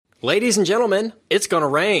Ladies and gentlemen, it's gonna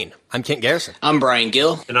rain. I'm Kent Garrison. I'm Brian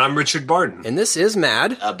Gill. And I'm Richard Barton. And this is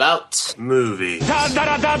Mad About Movie. Da,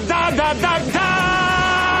 da, da, da, da, da,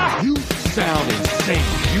 da. You sound insane.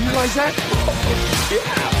 You realize that? Yeah.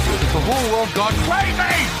 The whole world gone crazy.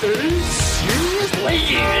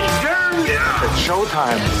 Seriously? Yeah. It's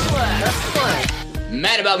showtime. That's fun.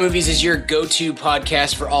 Mad About Movies is your go-to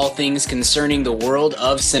podcast for all things concerning the world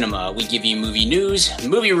of cinema. We give you movie news,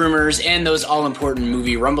 movie rumors, and those all-important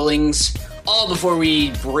movie rumblings, all before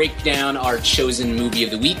we break down our chosen movie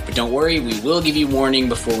of the week. But don't worry, we will give you warning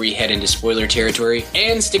before we head into spoiler territory.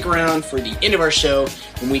 And stick around for the end of our show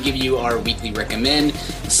when we give you our weekly recommend,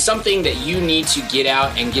 something that you need to get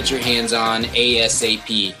out and get your hands on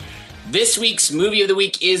ASAP. This week's movie of the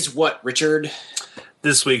week is what, Richard?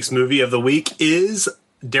 This week's movie of the week is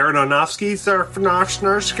Darren Aronofsky's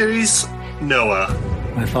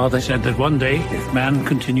Noah. My father said that one day, if man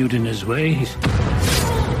continued in his ways,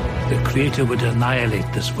 the Creator would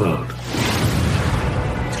annihilate this world.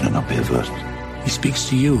 It cannot be averted. He speaks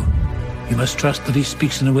to you. You must trust that he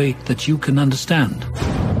speaks in a way that you can understand.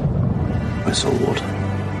 I saw water.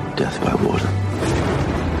 Death by water.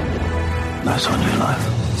 I saw new life.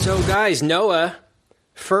 So guys, Noah,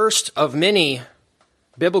 first of many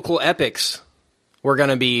biblical epics we're going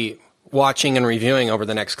to be watching and reviewing over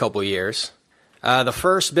the next couple of years. The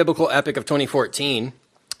first biblical epic of 2014.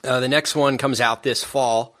 The next one comes out this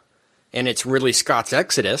fall, and it's Ridley Scott's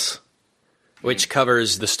Exodus, which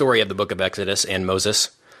covers the story of the book of Exodus and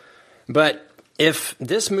Moses. But if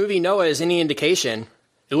this movie, Noah, is any indication,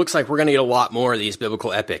 it looks like we're going to get a lot more of these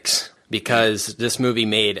biblical epics, because this movie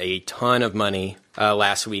made a ton of money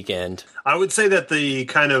last weekend. I would say that the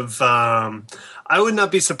kind of... I would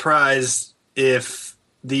not be surprised if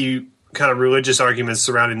the kind of religious arguments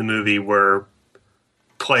surrounding the movie were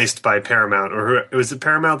placed by Paramount. Or was it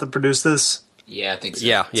Paramount that produced this? Yeah, I think so.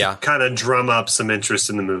 Yeah. To kind of drum up some interest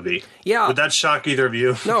in the movie. Yeah. Would that shock either of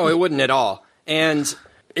you? No, it wouldn't at all. And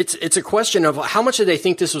it's a question of how much did they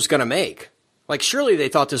think this was going to make? Like, surely they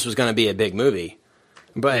thought this was going to be a big movie.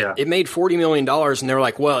 But It made $40 million, and they were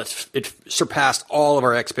like, well, it surpassed all of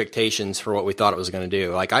our expectations for what we thought it was going to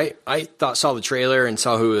do. Like, I saw the trailer and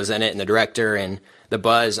saw who was in it and the director and the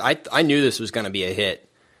buzz. I knew this was going to be a hit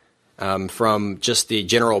from just the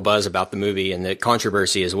general buzz about the movie and the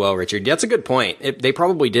controversy as well, Richard. That's a good point. They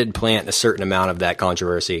probably did plant a certain amount of that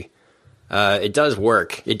controversy. It does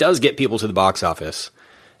work. It does get people to the box office.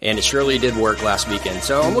 And it surely did work last weekend.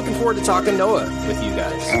 So I'm looking forward to talking Noah with you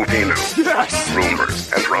guys. Movie news, Yes!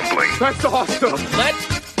 rumors, and rumbling. That's awesome. Let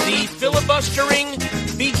the filibustering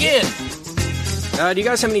begin. Do you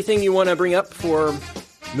guys have anything you want to bring up for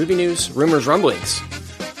movie news, rumors, rumblings?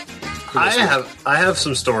 I have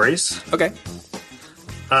some stories. Okay.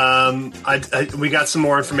 We got some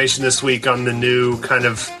more information this week on the new kind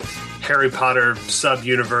of Harry Potter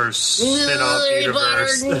sub-universe, spin-off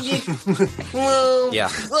universe. Yeah.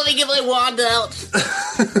 Let me get my wand out.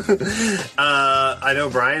 I know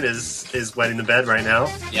Brian is wetting the bed right now.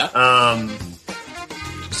 Yeah.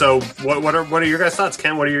 So what are your guys' thoughts,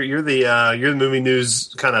 Ken? What are you're the movie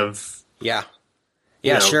news kind of? Yeah.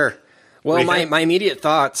 You know, Sure. Well, what do you think? my immediate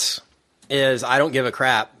thoughts is I don't give a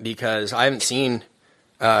crap because I haven't seen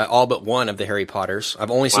all but one of the Harry Potters.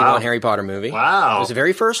 I've only seen one Harry Potter movie. Wow. It was the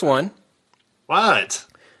very first one. What?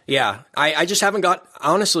 Yeah. I just haven't got...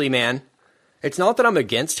 Honestly, man, it's not that I'm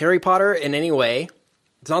against Harry Potter in any way.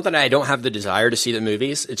 It's not that I don't have the desire to see the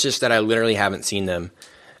movies. It's just that I literally haven't seen them.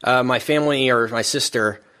 My family or my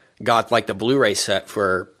sister got like the Blu-ray set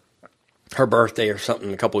for her birthday or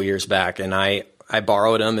something a couple years back, and I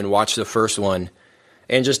borrowed them and watched the first one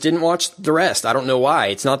and just didn't watch the rest. I don't know why.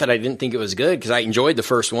 It's not that I didn't think it was good, because I enjoyed the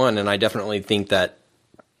first one, and I definitely think that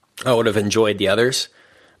I would have enjoyed the others.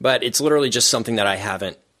 But it's literally just something that I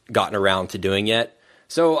haven't gotten around to doing yet.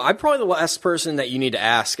 So I'm probably the last person that you need to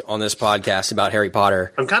ask on this podcast about Harry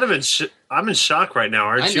Potter. I'm kind of I'm in shock right now,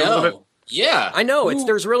 aren't you? I A little bit? know. Yeah. I know.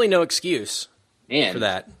 There's really no excuse Man, for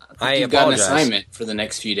that. You've got an apologize. assignment for the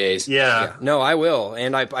next few days. Yeah. No, I will.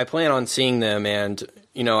 And I plan on seeing them, and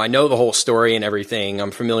I know the whole story and everything. I'm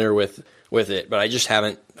familiar with it, but I just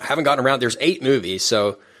haven't gotten around. There's 8 movies,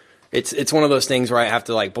 so it's one of those things where I have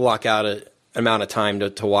to like block out an amount of time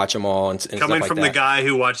to watch them all and stuff like that. Coming from the guy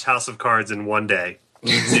who watched House of Cards in one day,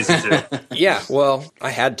 season 2. Yeah, well,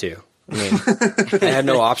 I had to. I mean, I had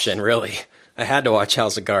no option, really. I had to watch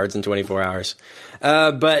House of Cards in 24 hours.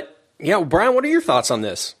 But yeah, Brian, what are your thoughts on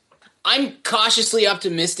this? I'm cautiously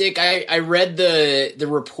optimistic. I read the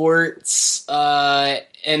reports,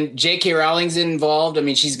 and J.K. Rowling's involved. I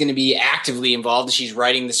mean, she's going to be actively involved. She's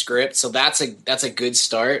writing the script, so that's a good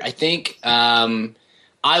start, I think.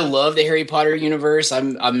 I love the Harry Potter universe.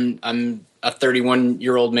 I'm a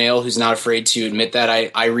 31-year-old male who's not afraid to admit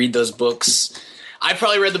that. I read those books. I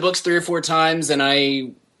probably read the books 3 or 4 times, and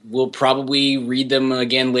I will probably read them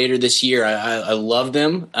again later this year. I love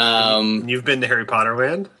them. You've been to Harry Potter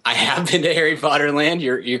Land? I have been to Harry Potter Land.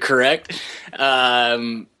 You're correct.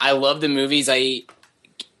 I love the movies. I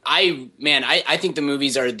think the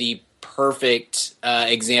movies are the perfect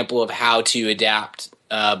example of how to adapt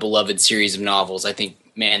a beloved series of novels. I think,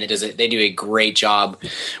 man, they do a great job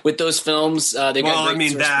with those films. They've got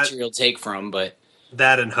great source material to take from, but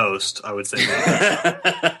that and Host, I would say.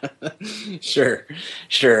 Sure.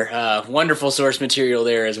 Wonderful source material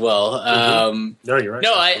there as well. No, you're right.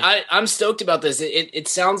 No, I'm stoked about this. It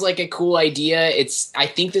sounds like a cool idea. I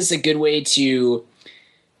think this is a good way to,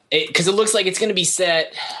 because it looks like it's going to be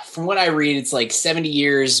set, from what I read, it's like 70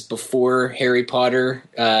 years before Harry Potter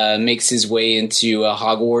makes his way into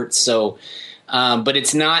Hogwarts. So, but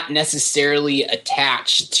it's not necessarily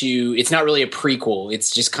attached to. It's not really a prequel.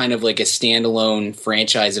 It's just kind of like a standalone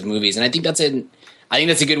franchise of movies, and I think that's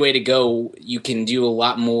a good way to go. You can do a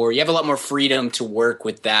lot more. You have a lot more freedom to work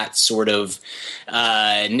with that sort of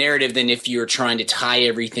narrative than if you're trying to tie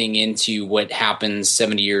everything into what happens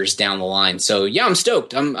 70 years down the line. So yeah, I'm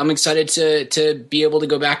stoked. I'm excited to be able to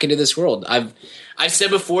go back into this world. I've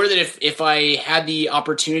said before that if I had the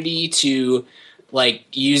opportunity to like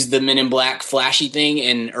use the Men in Black flashy thing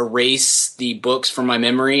and erase the books from my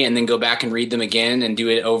memory and then go back and read them again and do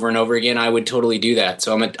it over and over again, I would totally do that.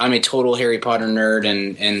 So I'm a total Harry Potter nerd,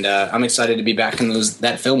 and I'm excited to be back in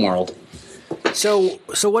that film world. So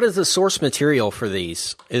what is the source material for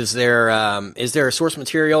these? Is there a source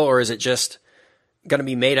material, or is it just going to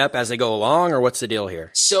be made up as they go along, or what's the deal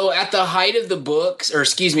here? So at the height of the books, at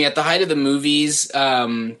the height of the movies,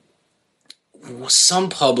 some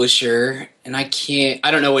publisher, and I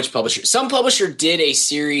don't know which publisher. Some publisher did a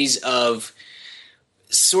series of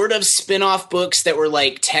sort of spin-off books that were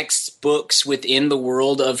like textbooks within the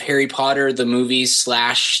world of Harry Potter, the movies /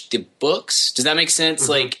 the books. Does that make sense?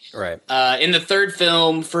 Mm-hmm. Like, right. In the third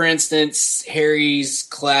film, for instance, Harry's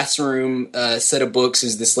classroom set of books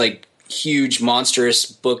is this like huge monstrous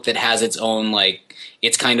book that has its own, like,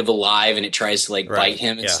 it's kind of alive and it tries to like bite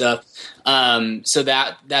him and stuff. So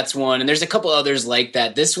that's one. And there's a couple others like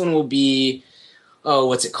that. This one will be,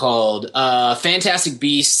 what's it called? Fantastic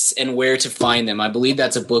Beasts and Where to Find Them. I believe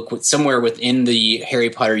that's a book somewhere within the Harry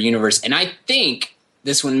Potter universe. And I think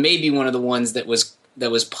this one may be one of the ones that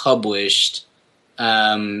was published.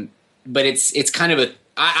 But it's kind of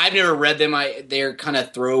I've never read them. They're kind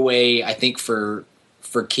of throwaway, I think, for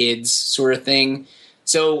kids sort of thing.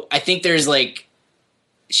 So I think there's like,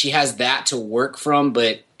 she has that to work from,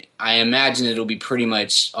 but I imagine it'll be pretty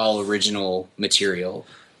much all original material.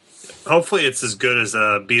 Hopefully it's as good as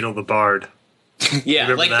Beetle the Bard. Yeah,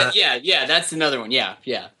 like that? Yeah, that's another one. Yeah.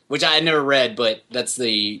 Which I had never read, but that's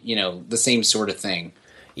the same sort of thing.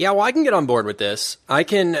 Yeah, well, I can get on board with this. I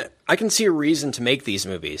can see a reason to make these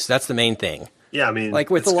movies. That's the main thing. Yeah, I mean, like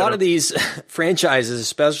with a lot of these franchises,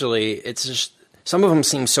 especially, it's just some of them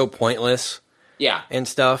seem so pointless. Yeah, and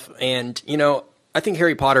stuff, and I think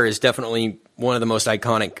Harry Potter is definitely one of the most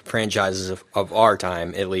iconic franchises of our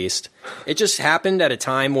time, at least. It just happened at a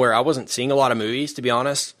time where I wasn't seeing a lot of movies, to be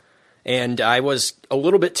honest, and I was a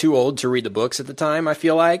little bit too old to read the books at the time, I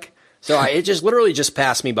feel like. So it just literally just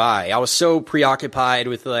passed me by. I was so preoccupied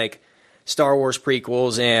with like Star Wars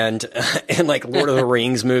prequels and like Lord of the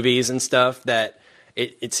Rings movies and stuff that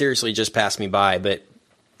it seriously just passed me by. But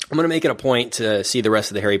I'm going to make it a point to see the rest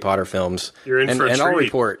of the Harry Potter films. You're in for a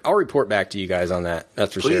treat. I'll report back to you guys on that.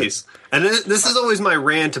 That's for sure. Please. And this is always my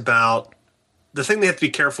rant about the thing they have to be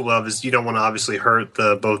careful of is you don't want to obviously hurt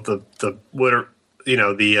the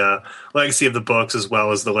legacy of the books as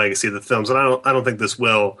well as the legacy of the films. And I don't think this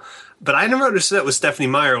will. But I never understood that with Stephenie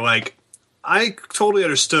Meyer. Like, I totally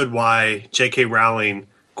understood why J.K. Rowling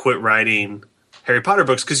quit writing Harry Potter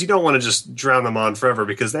books, because you don't want to just drown them on forever,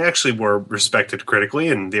 because they actually were respected critically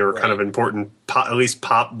and they were kind of important, at least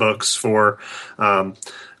pop books for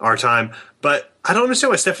our time. But I don't understand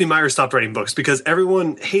why Stephenie Meyer stopped writing books, because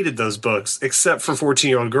everyone hated those books except for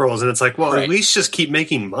 14-year-old girls. And it's like, well, at least just keep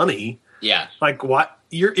making money. Yeah. Like, what?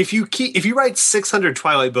 If you write 600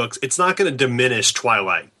 Twilight books, it's not going to diminish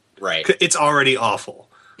Twilight. Right. It's already awful.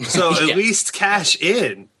 So at least cash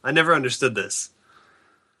in. I never understood this.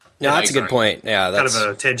 No, that's a good point. Yeah, that's kind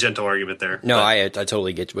of a tangential argument there. No, I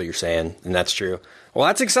totally get what you're saying, and that's true. Well,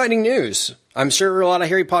 that's exciting news. I'm sure a lot of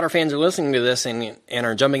Harry Potter fans are listening to this and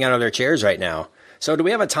are jumping out of their chairs right now. So do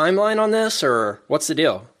we have a timeline on this, or what's the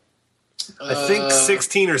deal? I think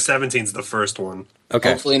 16 or 17 is the first one.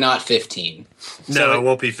 Okay. Hopefully not 15. No, it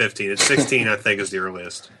won't be 15. It's 16, I think, is the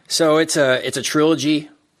earliest. So it's a trilogy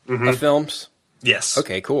of films? Yes.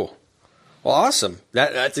 Okay, cool. Well, awesome.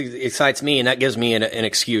 That excites me, and that gives me an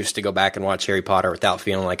excuse to go back and watch Harry Potter without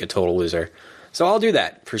feeling like a total loser. So I'll do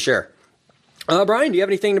that, for sure. Brian, do you have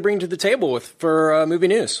anything to bring to the table for movie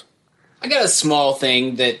news? I got a small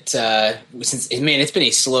thing that, since it's been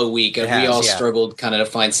a slow week. We all struggled kind of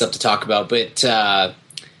to find stuff to talk about. But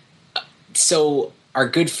so our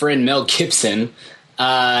good friend Mel Gibson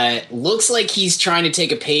looks like he's trying to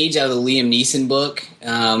take a page out of the Liam Neeson book.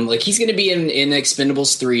 Like he's going to be in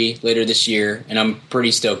Expendables 3 later this year, and I'm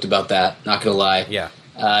pretty stoked about that. Not going to lie. Yeah.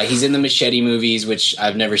 He's in the Machete movies, which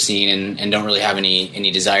I've never seen and don't really have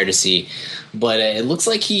any desire to see. But it looks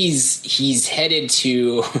like he's headed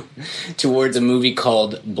towards a movie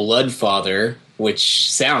called Bloodfather,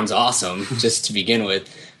 which sounds awesome just to begin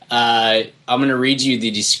with. I'm going to read you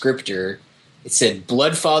the descriptor. It said,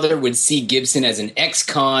 Bloodfather would see Gibson as an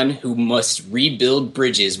ex-con who must rebuild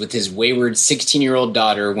bridges with his wayward 16-year-old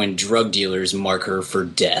daughter when drug dealers mark her for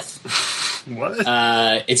death. What?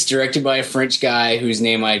 It's directed by a French guy whose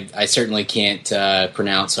name I certainly can't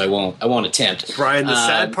pronounce, so I won't attempt. Brian, the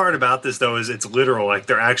sad part about this, though, is it's literal. Like,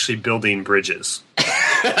 they're actually building bridges.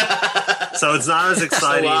 So it's not as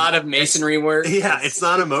exciting. A lot of masonry work. Yeah, it's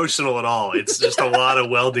not emotional at all. It's just a lot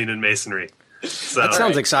of welding and masonry. So, that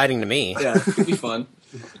sounds exciting to me. Yeah, it could be fun.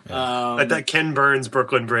 Like that Ken Burns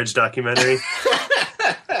Brooklyn Bridge documentary.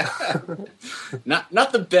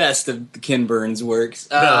 Not the best of Ken Burns' works.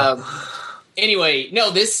 No. Anyway,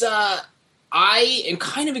 no, this I am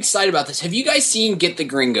kind of excited about this. Have you guys seen Get the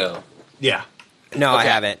Gringo? Yeah. No, Okay.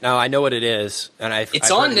 I haven't. No, I know what it is, and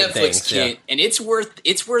It's I've on heard good Netflix, things, Kent, and it's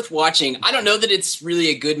worth watching. I don't know that it's really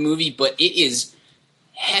a good movie, but it is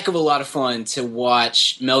heck of a lot of fun to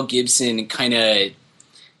watch Mel Gibson kind of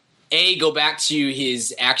A, go back to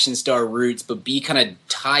his action star roots, but B, kind of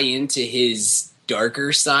tie into his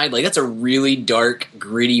darker side. Like, that's a really dark,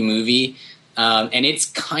 gritty movie. And it's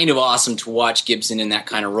kind of awesome to watch Gibson in that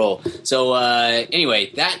kind of role. So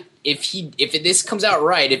anyway, that if this comes out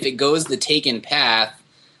right, if it goes the Taken path,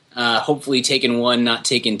 hopefully Taken 1, not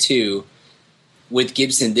Taken 2, with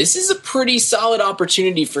Gibson, this is a pretty solid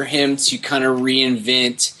opportunity for him to kind of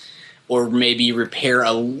reinvent or maybe repair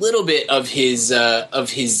a little bit of his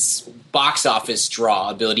box office draw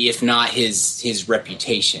ability, if not his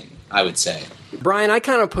reputation, I would say. Brian, I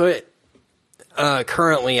kind of put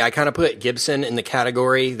Gibson in the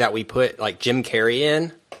category that we put like Jim Carrey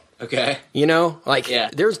in. Okay. You know, like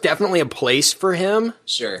there's definitely a place for him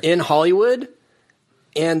in Hollywood,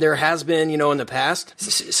 and there has been, you know, in the past.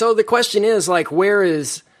 So the question is, like, where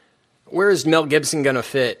is Mel Gibson going to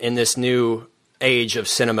fit in this new age of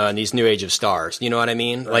cinema and these new age of stars? You know what I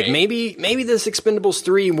mean? Right. Like maybe this Expendables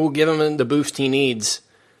 3 will give him the boost he needs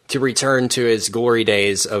to return to his glory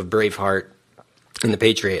days of Braveheart and The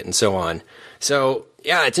Patriot and so on. So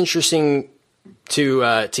yeah, it's interesting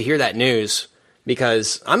to hear that news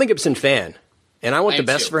because I'm a Gibson fan and I want the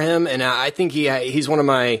best for him, and I think he's one of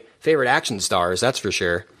my favorite action stars, that's for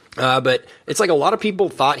sure. But it's like a lot of people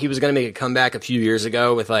thought he was going to make a comeback a few years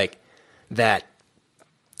ago with like that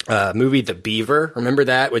movie The Beaver. Remember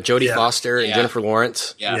that with Jodie Foster and Jennifer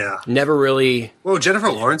Lawrence? Yeah. Never really. Whoa,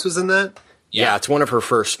 Jennifer Lawrence was in that? Yeah, it's one of her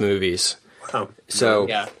first movies. Wow. So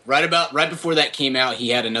yeah, right before that came out, he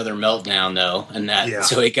had another meltdown though, and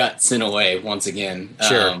so it got sent away once again.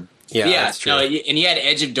 Sure. That's true. No, and he had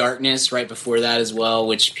Edge of Darkness right before that as well,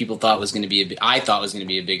 which people thought was going to be I thought was going to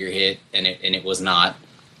be a bigger hit, and it was not.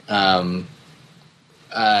 I'm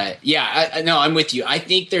with you. I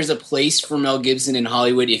think there's a place for Mel Gibson in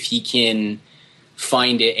Hollywood if he can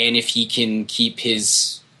find it, and if he can keep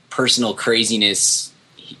his personal craziness,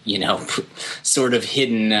 you know, sort of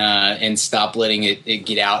hidden and stop letting it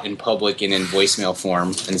get out in public and in voicemail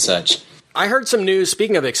form and such. I heard some news,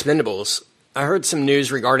 speaking of Expendables, I heard some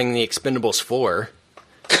news regarding the Expendables 4,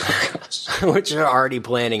 which are already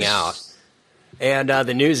planning out. And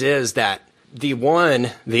the news is that the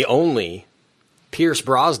only Pierce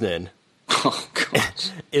Brosnan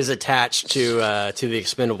is attached to the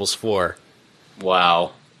Expendables 4.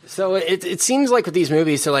 Wow. So it seems like with these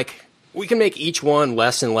movies, they're like, we can make each one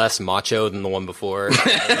less and less macho than the one before.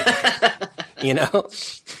 You know?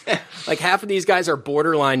 Like half of these guys are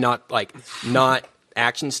borderline not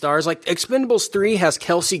action stars. Like Expendables 3 has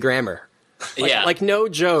Kelsey Grammer. Like no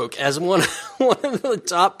joke, as one of the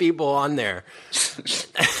top people on there.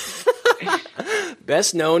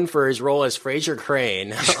 Best known for his role as Fraser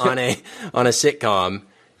Crane on a sitcom.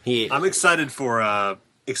 I'm excited for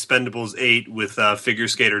Expendables 8 with figure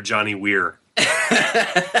skater Johnny Weir.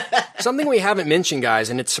 Something we haven't mentioned, guys,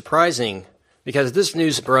 and it's surprising because this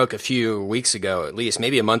news broke a few weeks ago, at least,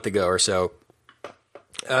 maybe a month ago or so.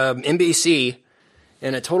 NBC,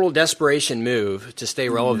 in a total desperation move to stay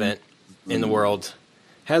relevant in the world,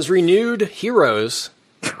 has renewed Heroes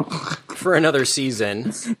for another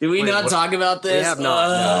season. Did we not talk about this? We have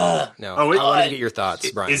not. No. Oh, wait, I want to get your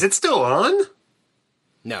thoughts, Brian. Is it still on?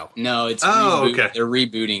 No. No, it's okay. They're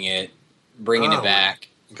rebooting it, bringing it back.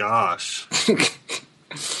 Gosh.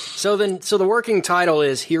 So the working title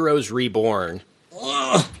is Heroes Reborn.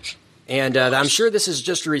 And I'm sure this is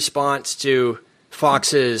just a response to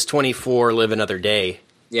Fox's 24 Live Another Day.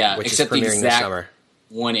 Yeah, which except is the premiering exact this summer.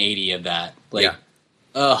 180 of that. Like, yeah.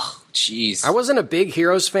 Oh, jeez. I wasn't a big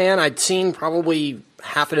Heroes fan. I'd seen probably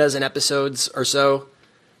half a dozen episodes or so.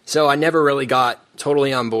 So I never really got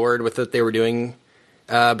totally on board with what they were doing.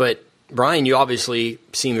 But Brian, you obviously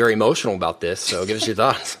seem very emotional about this, so give us your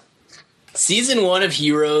thoughts. Season 1 of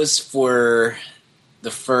Heroes, for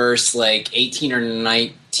the first 18 or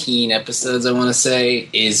 19 episodes, I want to say,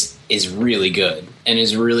 is really good and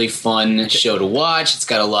is a really fun show to watch. It's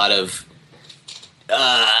got a lot of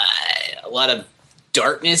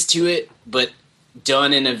darkness to it, but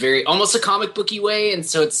done in a very almost a comic booky way, and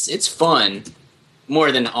so it's fun.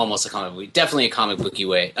 More than almost a comic book, definitely a comic booky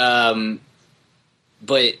way.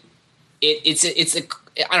 But it's a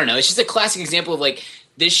I don't know. It's just a classic example of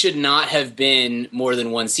this should not have been more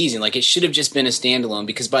than one season. It should have just been a standalone,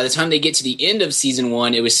 because by the time they get to the end of season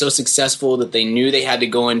 1, it was so successful that they knew they had to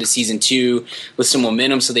go into season 2 with some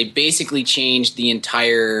momentum. So they basically changed the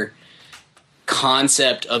entire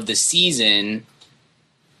concept of the season,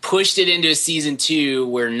 pushed it into a season 2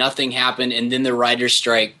 where nothing happened, and then the writer's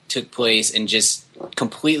strike took place and just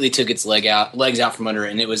completely took its legs out from under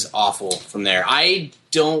it, and it was awful from there. I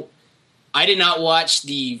did not watch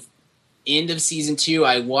the end of season 2.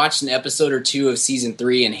 I watched an episode or two of season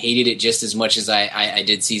 3 and hated it just as much as I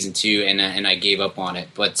did season 2, and I gave up on it.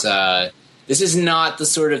 But this is not the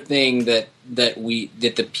sort of thing that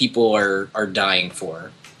the people are dying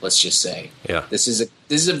for. Let's just say, yeah, this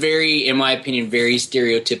is a very, in my opinion, very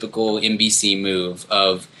stereotypical NBC move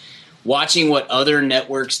of watching what other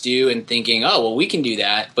networks do and thinking, oh well, we can do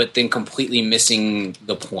that, but then completely missing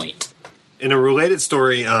the point. In a related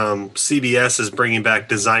story, CBS is bringing back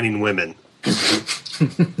Designing Women.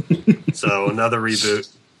 So another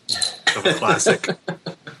reboot of a classic.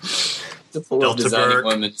 Delta Designing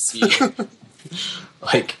Women.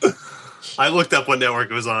 I looked up what network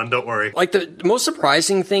it was on. Don't worry. The most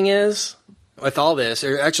surprising thing is with all this,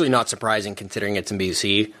 or actually not surprising considering it's in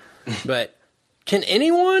BC, but can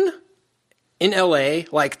anyone in LA,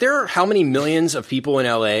 there are how many millions of people in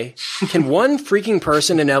LA? Can one freaking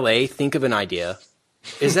person in LA think of an idea?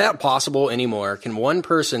 Is that possible anymore? Can one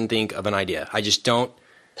person think of an idea? I just don't.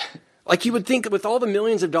 You would think with all the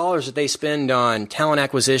millions of dollars that they spend on talent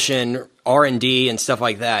acquisition, R&D, and stuff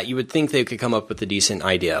like that, you would think they could come up with a decent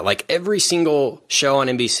idea. Every single show on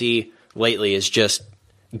NBC lately is just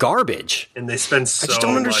garbage. And they spend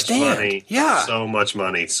so much money. Yeah. So much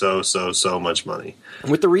money. So much money.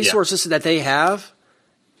 With the resources that they have,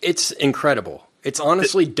 it's incredible. It's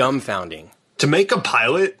honestly dumbfounding. To make a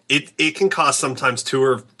pilot, it can cost sometimes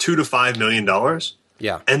 $2 to $5 million.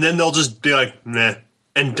 Yeah. And then they'll just be like, meh,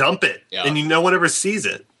 and dump it. Yeah. And no one ever sees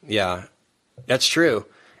it. Yeah. That's true.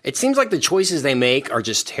 It seems like the choices they make are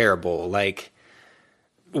just terrible.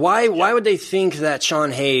 Why would they think that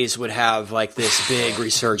Sean Hayes would have this big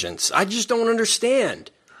resurgence? I just don't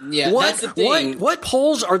understand. Yeah, that's the thing. What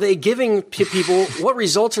polls are they giving people? What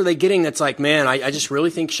results are they getting? That's man, I just really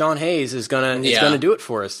think Sean Hayes is gonna do it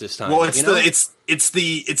for us this time. Well, it's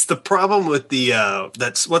the problem with the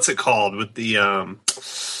that's what's it called with the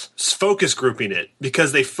focus grouping it,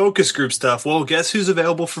 because they focus group stuff. Well, guess who's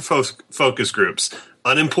available for focus groups?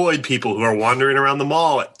 Unemployed people who are wandering around the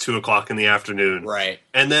mall at 2:00 in the afternoon. Right.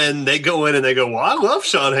 And then they go in and they go, well, I love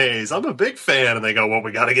Sean Hayes. I'm a big fan. And they go, well,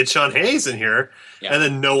 we got to get Sean Hayes in here. Yeah. And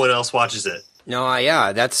then no one else watches it. No,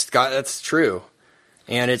 yeah, that's true.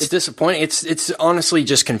 And it's disappointing. It's honestly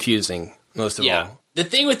just confusing most of all. The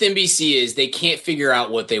thing with NBC is they can't figure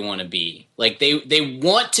out what they want to be. They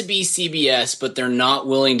want to be CBS, but they're not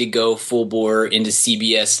willing to go full bore into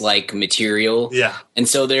CBS-like material. Yeah. And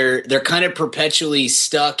so they're kind of perpetually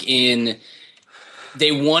stuck in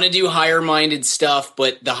they want to do higher-minded stuff,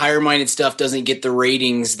 but the higher-minded stuff doesn't get the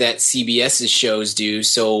ratings that CBS's shows do.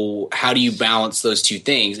 So how do you balance those two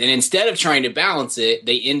things? And instead of trying to balance it,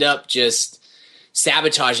 they end up just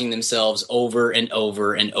sabotaging themselves over and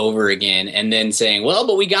over and over again, and then saying, well,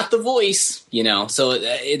 but we got The Voice, So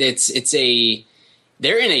it's a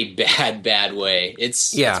They're in a bad way.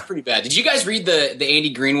 It's pretty bad. Did you guys read the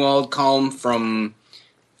Andy Greenwald column from?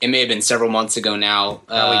 It may have been several months ago now.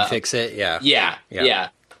 How we fix it? Yeah.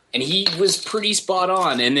 And he was pretty spot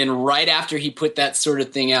on. And then right after he put that sort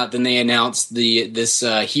of thing out, then they announced this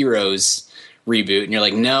Heroes reboot, and you're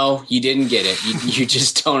like, no, you didn't get it. You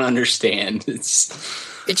just don't understand. It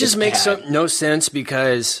just makes no sense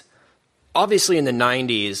because obviously in the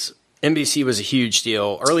 90s, NBC was a huge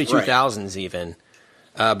deal. Early 2000s even,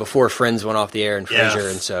 before Friends went off the air and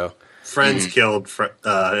Frasier, and so Friends killed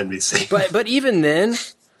NBC. But even then,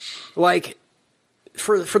 like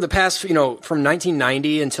for the past, from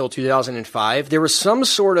 1990 until 2005, there was some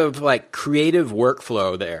sort of like creative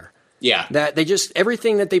workflow there. Yeah. That they just,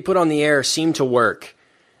 everything that they put on the air seemed to work.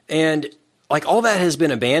 And like all that has been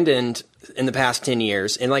abandoned in the past 10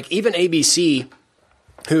 years. And like even ABC,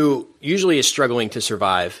 who usually is struggling to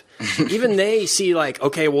survive, even they see like,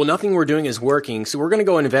 okay, well, nothing we're doing is working. So we're going to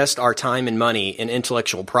go invest our time and money in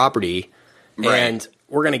intellectual property. Right. And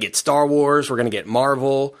we're going to get Star Wars, we're going to get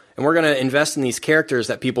Marvel, and we're going to invest in these characters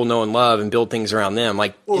that people know and love and build things around them.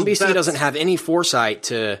 Like NBC doesn't have any foresight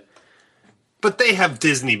to... But they have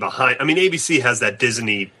Disney behind. I mean, ABC has that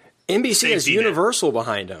Disney. NBC has Universal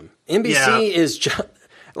behind them. NBC is just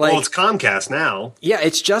like, well, it's Comcast now. Yeah,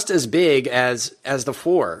 it's just as big as the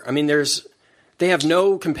four. I mean, they have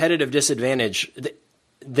no competitive disadvantage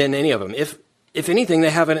than any of them. If anything,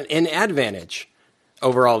 they have an advantage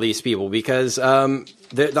over all these people because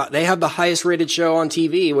they have the highest rated show on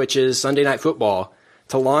TV, which is Sunday Night Football,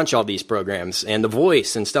 to launch all these programs and The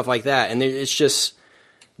Voice and stuff like that. And it's just.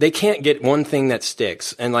 They can't get one thing that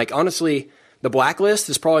sticks. And like honestly, The Blacklist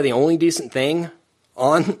is probably the only decent thing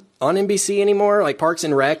on NBC anymore. Like Parks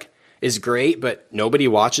and Rec is great, but nobody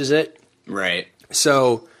watches it. Right.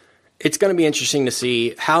 So it's going to be interesting to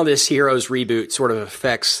see how this Heroes reboot sort of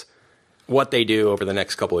affects what they do over the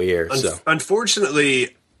next couple of years.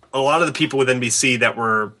 Unfortunately, a lot of the people with NBC that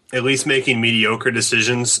were at least making mediocre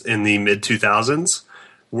decisions in the mid 2000s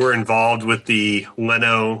were involved with the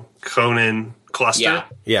Leno Conan cluster.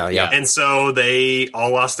 Yeah. And so they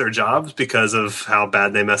all lost their jobs because of how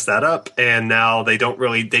bad they messed that up. And now they didn't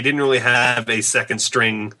really have a second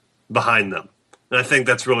string behind them. And I think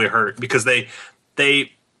that's really hurt because they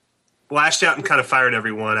lashed out and kind of fired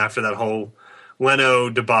everyone after that whole Leno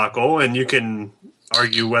debacle. And you can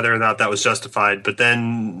argue whether or not that was justified, but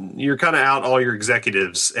then you're kind of out all your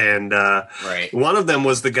executives. And one of them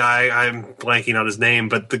was the guy, I'm blanking on his name,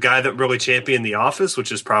 but the guy that really championed The Office,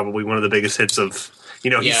 which is probably one of the biggest hits of,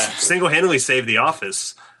 he single-handedly saved The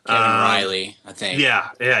Office. Kevin Riley, I think.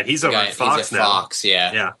 Yeah, he's over at Fox now. Fox,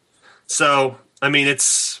 yeah. So, I mean,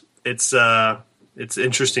 it's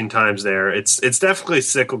interesting times there. It's definitely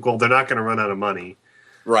cyclical. They're not going to run out of money.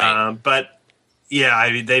 Right. But yeah,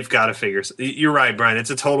 I mean, they've got to figure. You're right, Brian. It's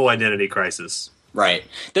a total identity crisis. Right.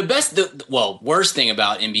 The worst thing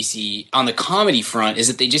about NBC on the comedy front is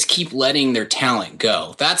that they just keep letting their talent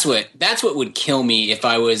go. That's what would kill me if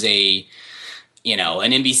I was an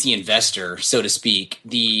NBC investor, so to speak.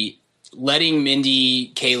 The letting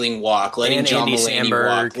Mindy Kaling walk, letting John Mulaney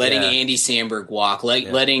walk, letting Andy Samberg walk,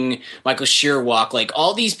 letting Michael Schur walk, like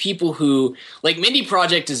all these people who like Mindy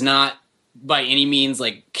Project is not by any means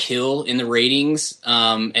like kill in the ratings,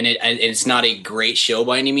 and it's not a great show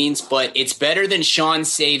by any means, but it's better than Sean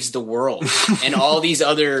Saves the World and all these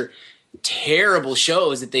other terrible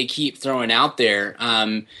shows that they keep throwing out there.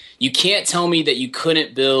 You can't tell me that you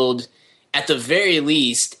couldn't build, at the very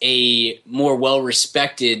least, a more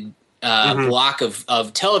well-respected block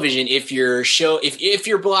of television if your show, if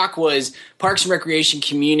your block was Parks and Recreation,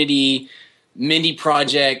 Community, Mindy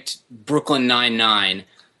Project, Brooklyn Nine-Nine.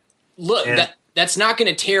 Look, that's not going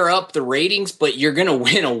to tear up the ratings, but you're going to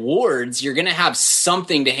win awards. You're going to have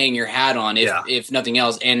something to hang your hat on, if nothing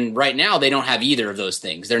else. And right now, they don't have either of those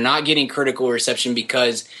things. They're not getting critical reception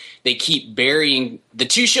because they keep burying the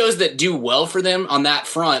two shows that do well for them on that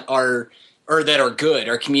front that are good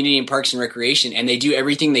are Community and Parks and Recreation, and they do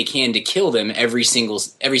everything they can to kill them every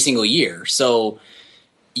single year. So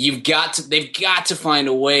they've got to find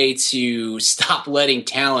a way to stop letting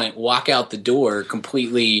talent walk out the door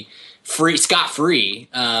completely scot-free,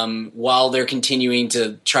 while they're continuing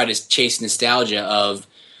to try to chase nostalgia of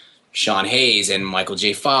Sean Hayes and Michael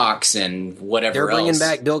J. Fox and whatever else. They're bringing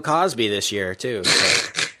back Bill Cosby this year too.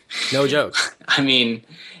 So no joke. I mean,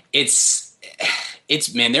 it's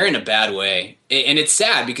man, they're in a bad way, and it's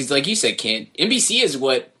sad because, like you said, Kent, NBC is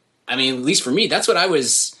what I mean. At least for me, that's what I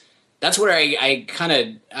was. That's where I kind of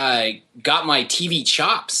got my TV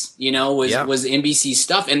chops, was NBC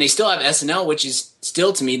stuff. And they still have SNL, which is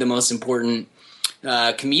still, to me, the most important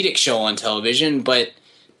comedic show on television. But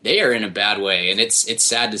They are in a bad way, and it's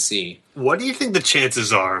sad to see. What do you think the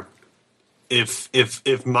chances are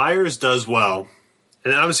if Myers does well,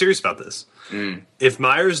 and I'm serious about this, if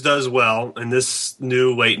Myers does well and this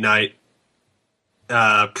new late night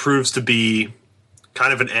proves to be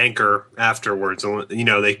kind of an anchor afterwards, you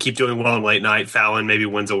know, they keep doing well in late night, Fallon maybe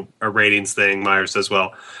wins a ratings thing, Myers does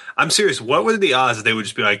well. I'm serious, what would the odds that they would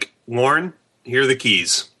just be like, Lauren, here are the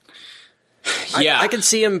keys? Yeah, I could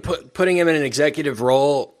see him putting him in an executive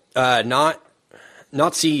role, not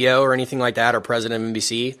CEO or anything like that, or president of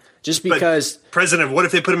NBC, just because. But president, what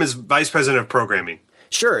if they put him as vice president of programming?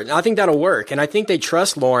 Sure, I think that'll work, and I think they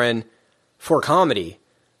trust Lauren for comedy.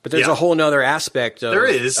 But there's a whole nother aspect of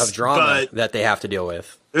drama that they have to deal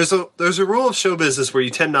with. There's a rule of show business where you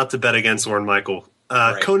tend not to bet against Lorne Michael.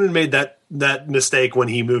 Right. Conan made that mistake when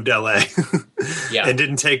he moved to LA and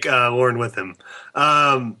didn't take Lauren with him.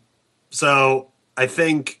 So I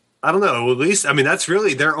think, I don't know, at least, I mean, that's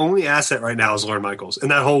really their only asset right now is Lorne Michaels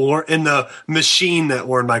and that whole in the machine that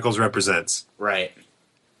Lorne Michaels represents. Right.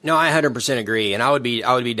 No, I 100% agree. And I would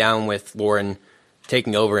be down with Lauren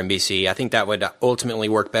taking over NBC. I think that would ultimately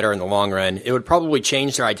work better in the long run. It would probably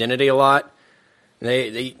change their identity a lot.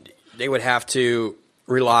 They would have to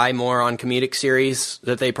rely more on comedic series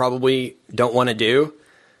that they probably don't want to do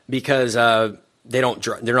because they're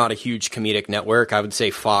not a huge comedic network. I would say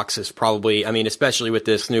Fox is probably, I mean, especially with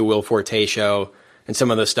this new Will Forte show and some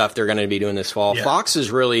of the stuff they're going to be doing this fall. Yeah. Fox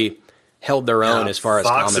has really held their own as far as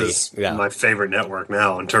Fox comedy. Is my favorite network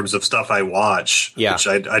now in terms of stuff I watch, which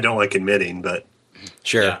I don't like admitting, but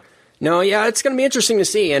sure. Yeah. No, it's going to be interesting to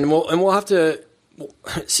see, and we'll have to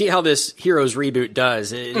see how this Heroes reboot does.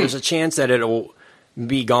 There's a chance that it'll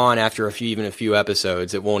be gone after a few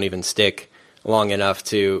episodes. It won't even stick long enough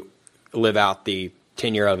to live out the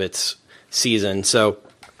tenure of its season. So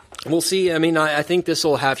we'll see. I mean, I think this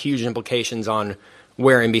will have huge implications on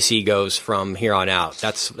where NBC goes from here on out.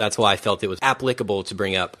 That's why I felt it was applicable to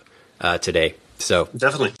bring up today. So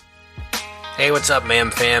definitely. Hey, what's up,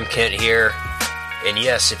 Ma'am Fam? Kent here. And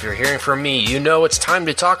yes, if you're hearing from me, you know it's time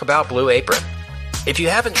to talk about Blue Apron. If you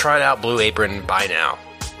haven't tried out Blue Apron by now,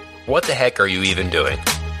 what the heck are you even doing?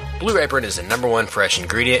 Blue Apron is the #1 fresh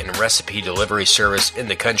ingredient and recipe delivery service in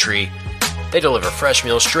the country. They deliver fresh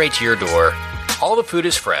meals straight to your door. All the food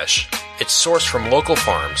is fresh, it's sourced from local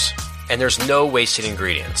farms, and there's no wasted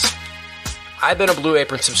ingredients. I've been a Blue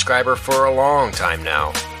Apron subscriber for a long time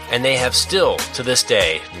now, and they have still, to this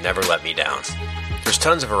day, never let me down. There's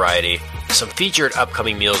tons of variety. Some featured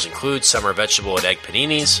upcoming meals include summer vegetable and egg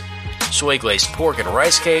paninis, soy glazed pork and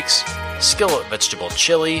rice cakes, skillet vegetable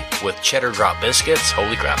chili with cheddar drop biscuits,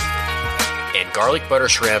 holy crap, and garlic butter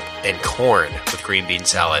shrimp and corn with green bean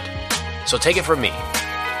salad. So take it from me.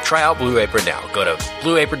 Try out Blue Apron now. Go to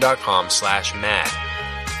blueapron.com/mad.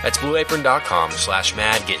 That's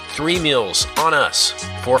blueapron.com/mad. Get 3 meals on us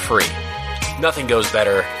for free. Nothing goes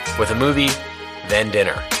better with a movie than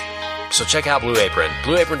dinner. So check out Blue Apron.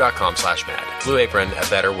 blueapron.com/mad. Blue Apron, a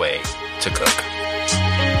better way to cook.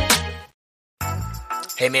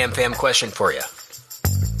 Hey, Ma'am Fam, question for you.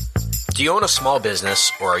 Do you own a small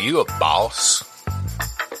business, or are you a boss?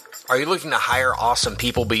 Are you looking to hire awesome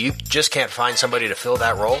people, but you just can't find somebody to fill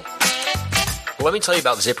that role? Well, let me tell you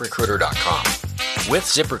about ZipRecruiter.com. With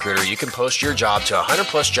ZipRecruiter, you can post your job to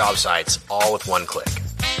 100+ job sites, all with one click.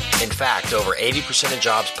 In fact, over 80% of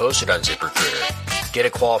jobs posted on ZipRecruiter get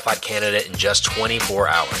a qualified candidate in just 24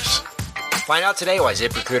 hours. Find out today why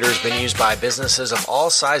ZipRecruiter has been used by businesses of all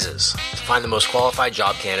sizes to find the most qualified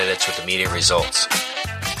job candidates with immediate results.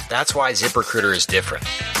 That's why ZipRecruiter is different.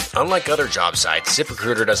 Unlike other job sites,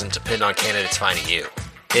 ZipRecruiter doesn't depend on candidates finding you.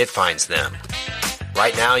 It finds them.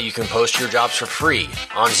 Right now, you can post your jobs for free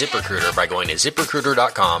on ZipRecruiter by going to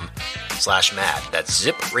ZipRecruiter.com/mad. That's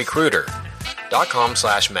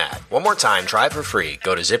ZipRecruiter.com/mad. One more time, try it for free.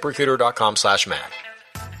 Go to ZipRecruiter.com/mad.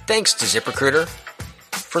 Thanks to ZipRecruiter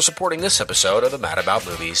for supporting this episode of the Mad About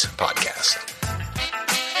Movies podcast.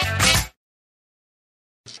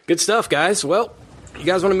 Good stuff, guys. Well, you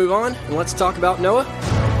guys want to move on and let's talk about Noah?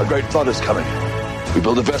 A great flood is coming. We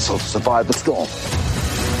build a vessel to survive the storm.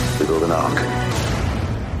 We build an ark.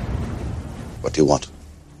 What do you want?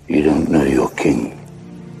 You don't know your king.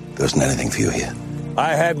 There isn't anything for you here.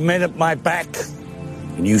 I have men at my back,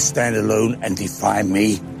 and you stand alone and defy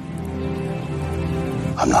me?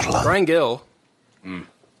 I'm not alone. Brian Gill, I'm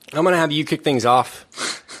going to have you kick things off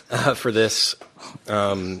for this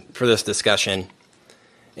discussion.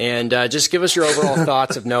 And just give us your overall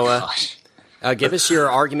thoughts of Noah. Give us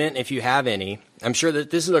your argument if you have any. I'm sure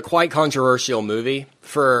that this is a quite controversial movie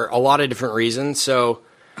for a lot of different reasons. So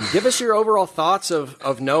give us your overall thoughts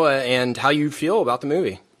of Noah and how you feel about the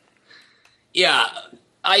movie. Yeah,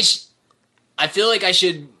 I feel like I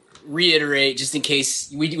should reiterate, just in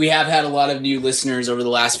case we have had a lot of new listeners over the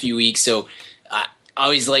last few weeks. So I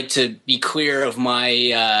always like to be clear of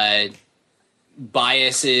my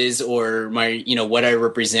biases or my, what I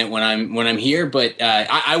represent when I'm here. But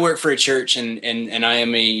I work for a church, and I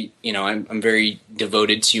am I'm very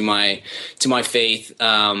devoted to my faith.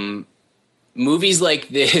 Movies like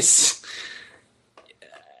this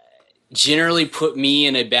generally put me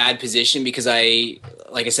in a bad position because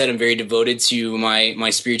like I said, I'm very devoted to my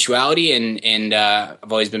spirituality, and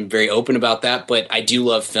I've always been very open about that. But I do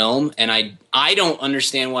love film, and I don't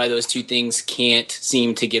understand why those two things can't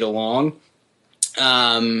seem to get along.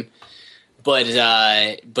 But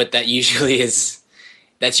that's usually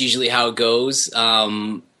how it goes.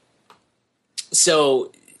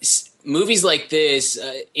 So movies like this,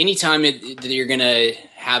 anytime that you're going to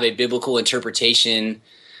have a biblical interpretation,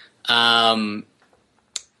 I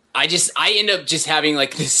end up just having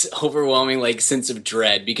like this overwhelming like sense of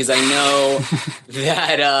dread, because I know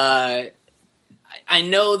that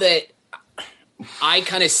I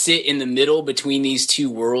kind of sit in the middle between these two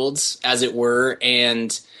worlds, as it were,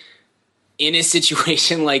 and in a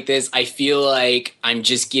situation like this, I feel like I'm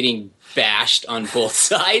just getting bashed on both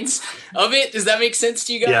sides of it. Does that make sense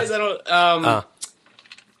to you guys? Yeah. I don't.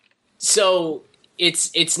 So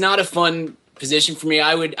it's not a fun position for me.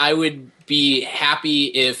 I would be happy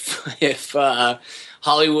if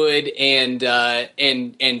Hollywood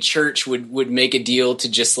and church would make a deal to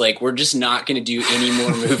just like, we're just not going to do any more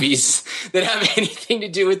movies that have anything to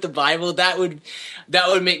do with the Bible. That would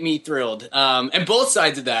make me thrilled. And both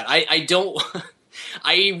sides of that, I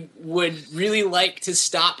would really like to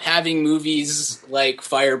stop having movies like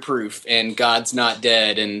Fireproof and God's Not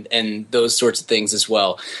Dead and those sorts of things as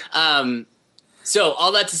well. So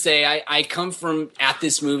all that to say, I come at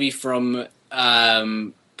this movie from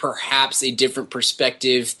perhaps a different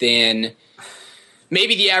perspective than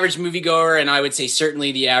maybe the average moviegoer, and I would say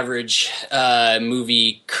certainly the average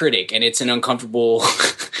movie critic, and it's an uncomfortable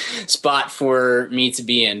spot for me to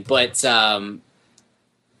be in. But so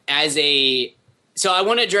I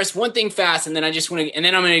want to address one thing fast, and then I'm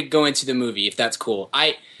going to go into the movie, if that's cool.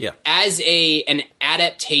 As an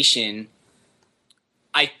adaptation,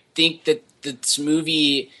 I think that this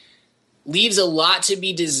movie leaves a lot to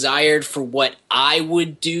be desired for what I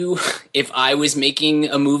would do if I was making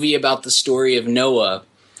a movie about the story of Noah.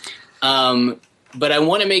 But I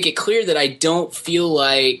want to make it clear that I don't feel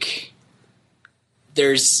like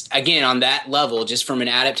there's, again, on that level, just from an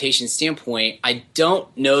adaptation standpoint, I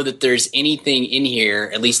don't know that there's anything in here,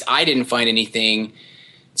 at least I didn't find anything,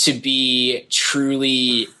 to be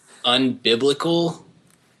truly unbiblical.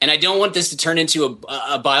 And I don't want this to turn into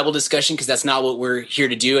a Bible discussion, because that's not what we're here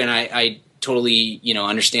to do, and I totally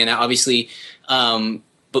understand that, obviously.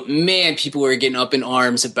 But man, people were getting up in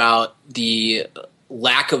arms about the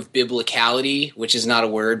lack of biblicality, which is not a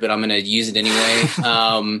word, but I'm going to use it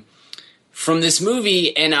anyway, from this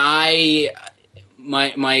movie. And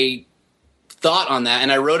my thought on that,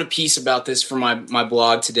 and I wrote a piece about this for my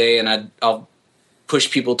blog today, and I'll push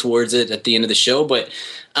people towards it at the end of the show, but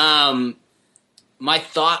my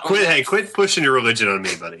thought. Quit pushing your religion on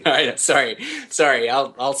me, buddy. All right, sorry.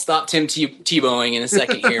 I'll stop Tim Tebowing in a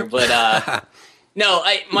second here, but no,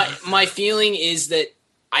 my feeling is that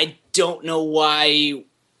I don't know why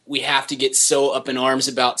we have to get so up in arms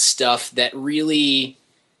about stuff that really.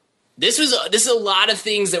 This is a lot of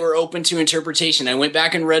things that were open to interpretation. I went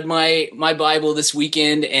back and read my Bible this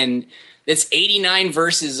weekend, and it's 89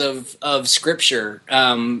 verses of scripture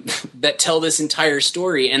that tell this entire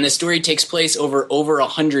story, and the story takes place over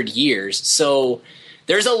 100 years. So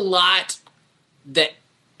there's a lot that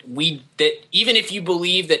even if you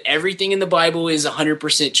believe that everything in the Bible is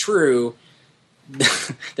 100% true,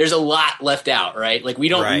 there's a lot left out, right? Like we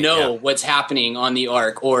don't know what's happening on the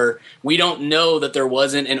ark, or we don't know that there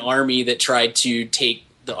wasn't an army that tried to take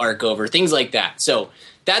the ark over, things like that. So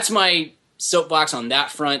that's my soapbox on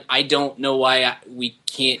that front. I don't know why we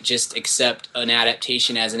can't just accept an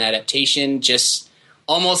adaptation as an adaptation, just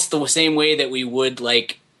almost the same way that we would,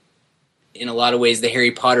 like, in a lot of ways, the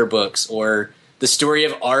Harry Potter books or the story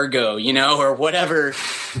of Argo, or whatever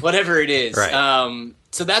it is. Right.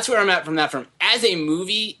 So that's where I'm at from that front. As a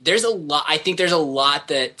movie, I think there's a lot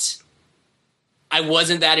that I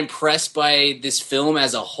wasn't that impressed by this film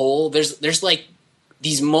as a whole. There's like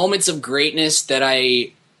these moments of greatness that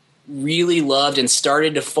I really loved and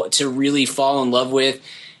started to really fall in love with,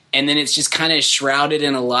 and then it's just kind of shrouded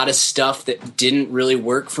in a lot of stuff that didn't really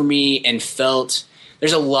work for me, and felt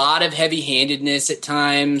there's a lot of heavy-handedness at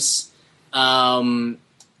times.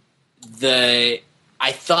 I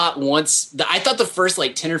I thought the first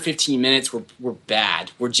like 10 or 15 minutes were bad,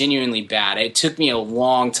 were genuinely bad. It took me a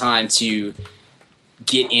long time to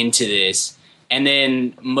get into this. And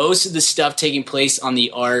then most of the stuff taking place on the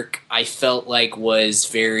Ark, I felt like was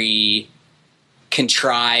very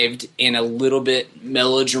contrived and a little bit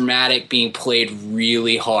melodramatic, being played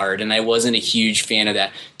really hard. And I wasn't a huge fan of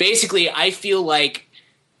that. Basically, I feel like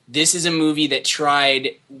this is a movie that tried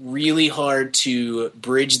really hard to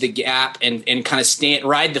bridge the gap and kind of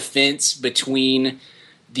ride the fence between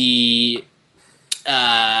the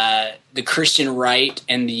Christian right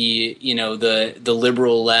and the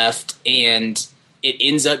liberal left, and it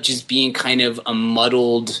ends up just being kind of a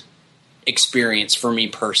muddled experience for me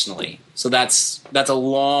personally. So that's a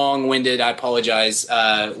long-winded, I apologize,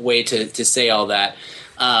 way to say all that.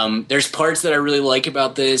 There's parts that I really like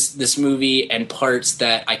about this movie, and parts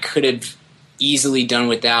that I could have easily done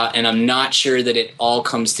without, and I'm not sure that it all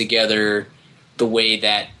comes together the way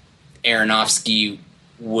that Aronofsky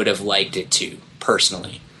would have liked it to,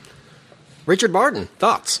 personally. Richard Martin,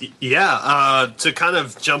 thoughts? Yeah, to kind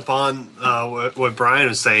of jump on what Brian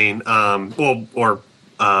was saying,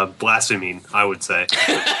 blaspheming, I would say.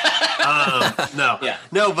 No,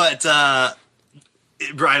 but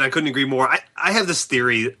Brian, I couldn't agree more. I have this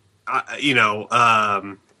theory,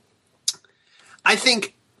 I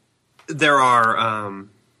think there are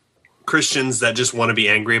Christians that just want to be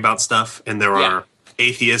angry about stuff, and there are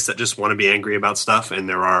atheists that just want to be angry about stuff, and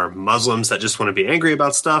there are Muslims that just want to be angry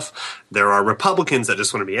about stuff. There are Republicans that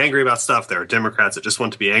just want to be angry about stuff. There are Democrats that just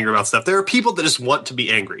want to be angry about stuff. There are people that just want to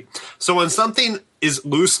be angry. So when something is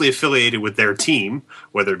loosely affiliated with their team,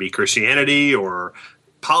 whether it be Christianity or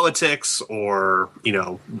politics or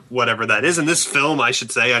whatever that is, in this film, I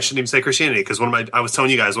shouldn't even say Christianity, because I was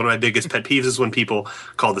telling you guys, one of my biggest pet peeves is when people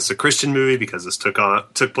call this a Christian movie, because this took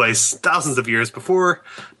place thousands of years before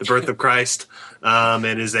the birth of Christ, and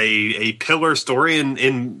is a pillar story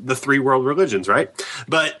in the three world religions, right?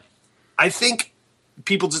 But I think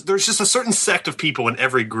there's just a certain sect of people in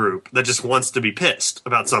every group that just wants to be pissed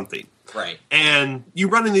about something, right? And you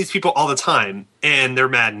run into these people all the time, and they're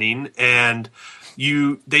maddening, and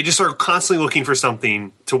they just are constantly looking for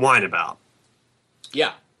something to whine about.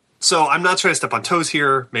 Yeah. So I'm not trying to step on toes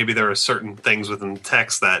here. Maybe there are certain things within the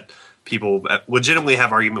text that people legitimately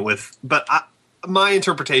have argument with. But my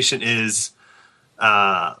interpretation is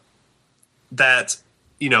that,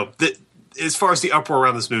 as far as the uproar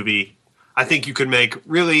around this movie, I think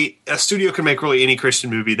a studio could make really any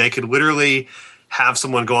Christian movie. They could literally have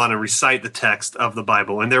someone go on and recite the text of the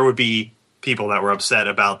Bible, and there would be people that were upset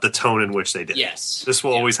about the tone in which they did. Yes. This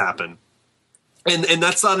will always happen. And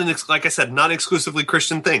that's not like I said, not exclusively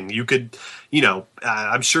Christian thing. You could,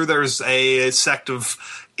 I'm sure there's a sect of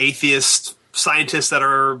atheist scientists that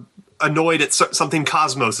are annoyed at something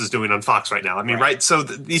Cosmos is doing on Fox right now. I mean, right? So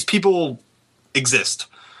these people exist.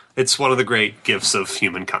 It's one of the great gifts of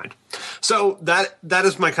humankind. So that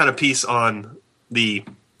is my kind of piece on the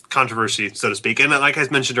controversy, so to speak. And like I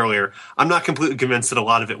mentioned earlier, I'm not completely convinced that a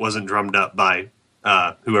lot of it wasn't drummed up by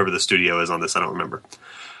whoever the studio is on this. I don't remember.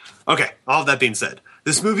 Okay, all of that being said,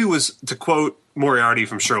 this movie was, to quote Moriarty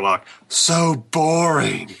from Sherlock, so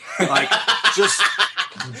boring. Like, just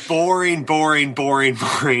boring.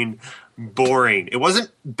 It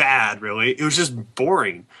wasn't bad, really. It was just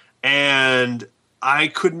boring. And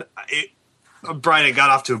Brian, it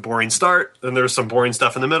got off to a boring start, and there was some boring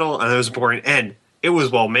stuff in the middle, and there was a boring end. It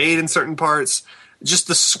was well made in certain parts. Just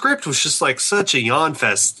the script was just like such a yawn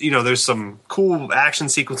fest. There's some cool action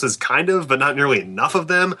sequences, kind of, but not nearly enough of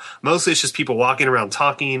them. Mostly it's just people walking around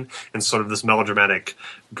talking in sort of this melodramatic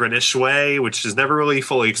British way, which is never really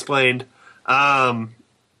fully explained. But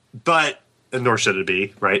nor should it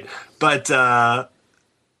be, right? But yeah,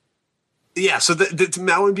 so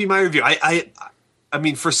that would be my review. I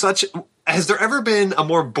mean, has there ever been a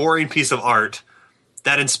more boring piece of art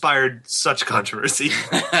that inspired such controversy?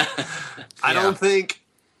 I don't think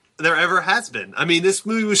there ever has been. I mean, this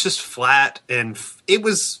movie was just flat, and it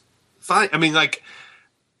was fine. I mean,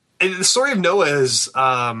 and the story of Noah is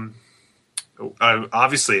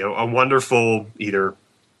obviously a wonderful, either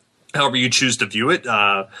however you choose to view it,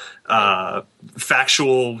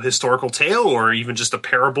 factual historical tale, or even just a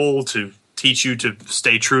parable to teach you to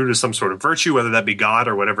stay true to some sort of virtue, whether that be God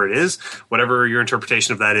or whatever it is. Whatever your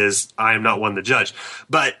interpretation of that is, I am not one to judge.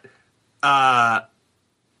 But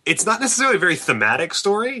it's not necessarily a very thematic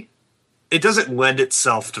story. It doesn't lend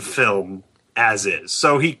itself to film as is.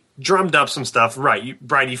 So he drummed up some stuff. Right,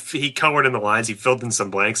 Brian, he colored in the lines. He filled in some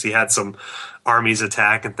blanks. He had some armies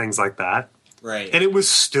attack and things like that. Right. And it was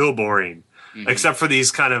still boring, except for these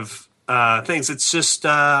kind of things. It's just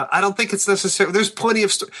I don't think it's necessary. There's plenty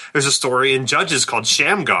of there's a story in Judges called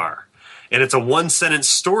Shamgar, and it's a 1-sentence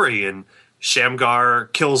story, and Shamgar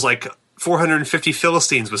kills like 450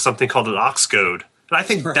 Philistines with something called an ox goad. And I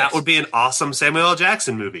think that would be an awesome Samuel L.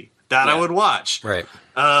 Jackson movie that I would watch. Right.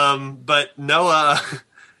 But Noah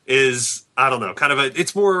is, I don't know, kind of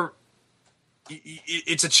it's more,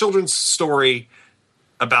 it's a children's story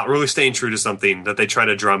about really staying true to something that they try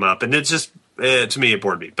to drum up. And it's just, to me, it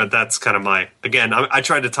bored me. But that's kind of again, I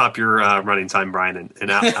tried to top your running time, Brian, and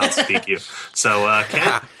outspeak you. So,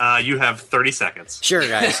 Kent, you have 30 seconds. Sure,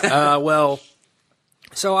 guys.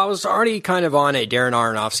 So I was already kind of on a Darren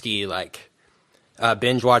Aronofsky,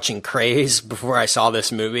 binge watching craze before I saw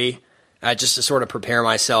this movie, just to sort of prepare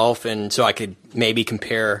myself and so I could maybe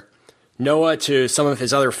compare Noah to some of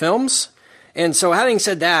his other films. And so having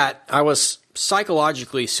said that, I was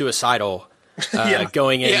psychologically suicidal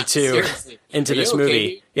going into this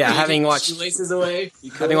movie. Yeah, having watched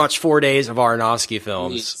 4 days of Aronofsky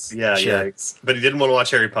films. Yeah. But he didn't want to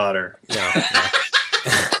watch Harry Potter. Yeah.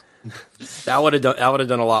 That would have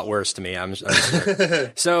done a lot worse to me. I'm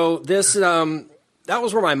sure. So this that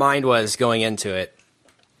was where my mind was going into it,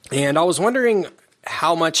 and I was wondering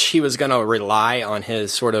how much he was going to rely on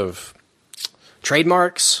his sort of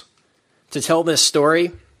trademarks to tell this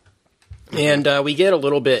story. And we get a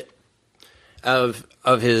little bit of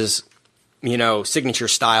his, signature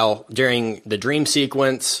style during the dream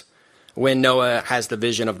sequence when Noah has the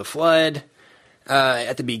vision of the flood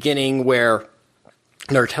at the beginning, where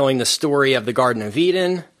they're telling the story of the Garden of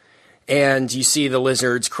Eden, and you see the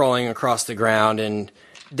lizards crawling across the ground. And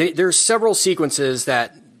there's several sequences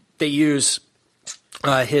that they use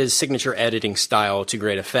his signature editing style to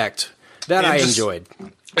great effect that I enjoyed.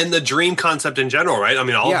 And the dream concept in general, right? I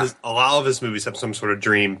mean, a lot of his movies have some sort of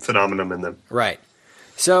dream phenomenon in them. Right.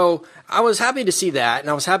 So I was happy to see that, and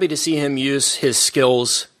I was happy to see him use his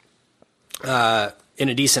skills in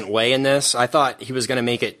a decent way in this. I thought he was going to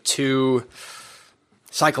make it too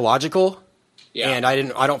psychological, and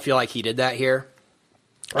I don't feel like he did that here.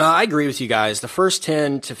 I agree with you guys. The first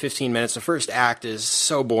 10 to 15 minutes, the first act is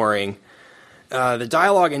so boring. The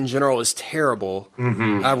dialogue in general is terrible.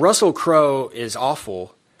 Mm-hmm. Russell Crowe is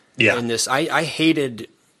awful in this. I hated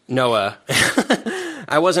Noah.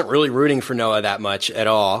 I wasn't really rooting for Noah that much at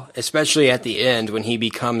all, especially at the end when he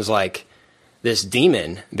becomes like this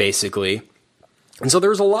demon, basically. And so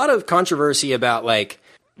there's a lot of controversy about,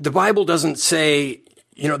 the Bible doesn't say,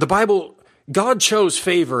 the Bible, God chose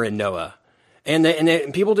favor in Noah.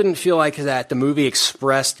 And people didn't feel like that the movie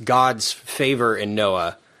expressed God's favor in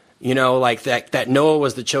Noah. That Noah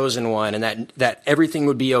was the chosen one, and that everything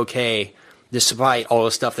would be okay despite all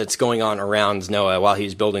the stuff that's going on around Noah while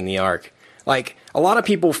he's building the ark. A lot of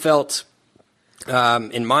people felt,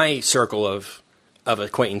 in my circle of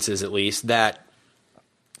acquaintances at least, that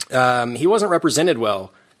he wasn't represented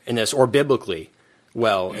well in this, or biblically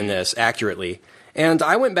well in this, accurately. And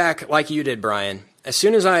I went back like you did, Brian. As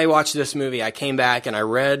soon as I watched this movie, I came back and I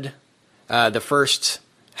read the first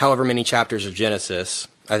however many chapters of Genesis.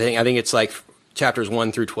 I think it's like chapters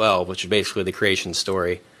 1 through 12, which is basically the creation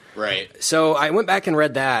story. Right. So I went back and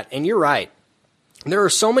read that, and you're right. There are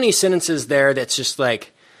so many sentences there that's just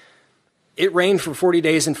like, it rained for 40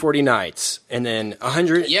 days and 40 nights, and then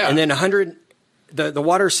 100, and then 100, the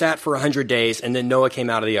water sat for 100 days, and then Noah came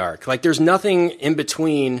out of the ark. There's nothing in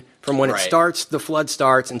between from when it starts, the flood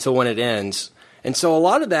starts, until when it ends. And so a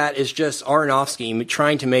lot of that is just Aronofsky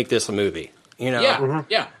trying to make this a movie, Yeah,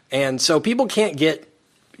 yeah. And so people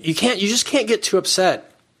you just can't get too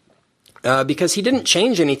upset because he didn't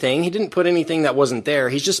change anything. He didn't put anything that wasn't there.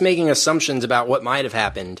 He's just making assumptions about what might have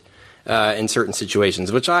happened in certain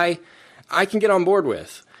situations, which I can get on board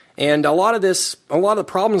with. And a lot of the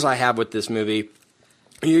problems I have with this movie,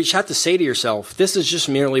 you just have to say to yourself, this is just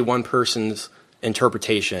merely one person's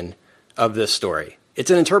interpretation of this story. It's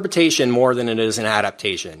an interpretation more than it is an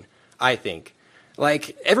adaptation, I think.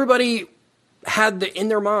 Everybody had in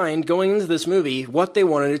their mind going into this movie what they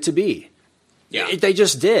wanted it to be. Yeah. They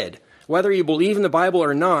just did. Whether you believe in the Bible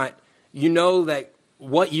or not, you know that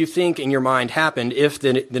what you think in your mind happened if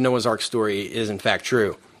the Noah's Ark story is in fact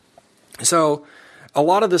true. So a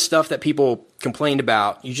lot of the stuff that people complained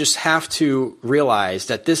about, you just have to realize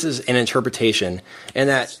that this is an interpretation, and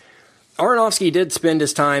that Aronofsky did spend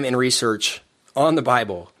his time in research on the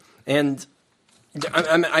Bible. And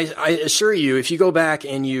I assure you, if you go back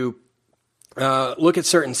and you look at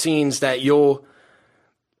certain scenes, that it'll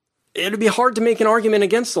be hard to make an argument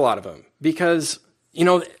against a lot of them, because,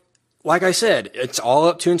 like I said, it's all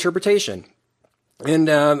up to interpretation. And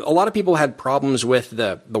a lot of people had problems with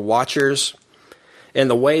the Watchers and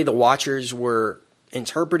the way the Watchers were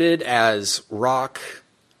interpreted as rock.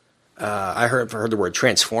 I heard the word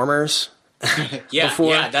Transformers.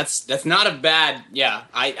 Yeah, that's not a bad. Yeah,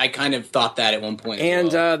 I kind of thought that at one point.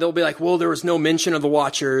 And they'll be like, well, there was no mention of the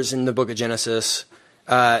Watchers in the Book of Genesis,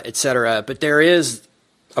 etc. But there is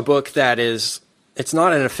a book that is. It's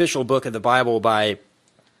not an official book of the Bible by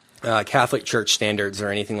Catholic Church standards or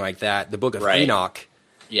anything like that. The Book of Enoch.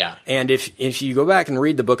 Yeah. And if you go back and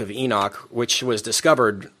read the Book of Enoch, which was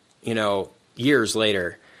discovered, years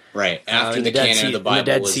later. Right, after the canon of the Bible, the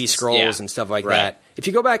Dead Sea Scrolls and stuff like that. If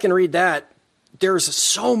you go back and read that, there's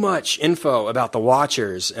so much info about the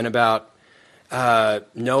Watchers and about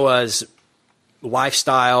Noah's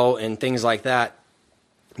lifestyle and things like that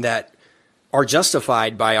that are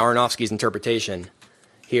justified by Aronofsky's interpretation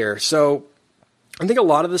here. So I think a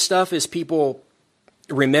lot of the stuff is people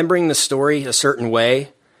remembering the story a certain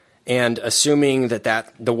way and assuming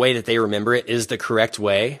that the way that they remember it is the correct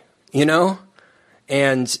way,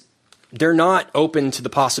 And they're not open to the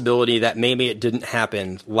possibility that maybe it didn't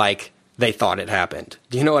happen like they thought it happened.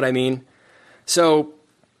 Do you know what I mean? So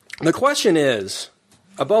the question is,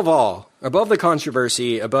 above the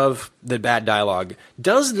controversy, above the bad dialogue,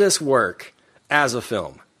 does this work as a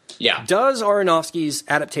film? Yeah. Does Aronofsky's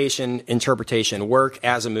adaptation interpretation work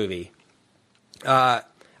as a movie? I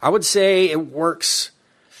would say it works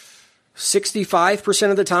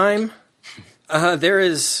 65% of the time. There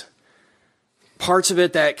is parts of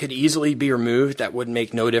it that could easily be removed that would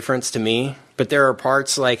make no difference to me. But there are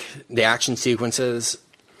parts like the action sequences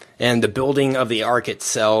and the building of the ark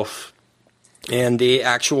itself and the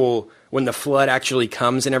actual, when the flood actually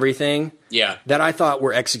comes and everything, that I thought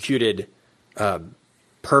were executed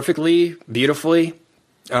perfectly, beautifully.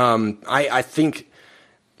 I think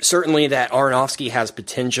certainly that Aronofsky has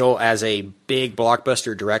potential as a big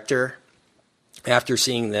blockbuster director after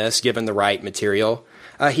seeing this, given the right material.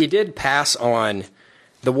 He did pass on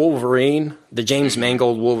the Wolverine, the James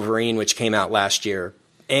Mangold Wolverine, which came out last year,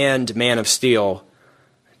 and Man of Steel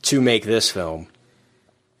to make this film.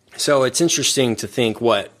 So it's interesting to think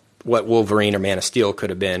what Wolverine or Man of Steel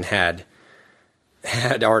could have been had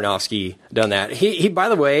Aronofsky done that. He by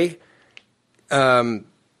the way,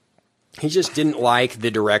 he just didn't like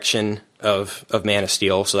the direction of Man of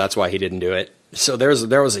Steel, so that's why he didn't do it. So there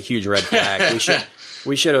was a huge red flag.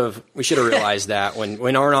 We should have realized that when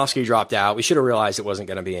Aronofsky dropped out. We should have realized it wasn't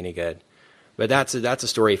going to be any good. But that's a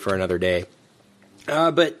story for another day.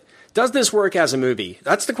 But does this work as a movie?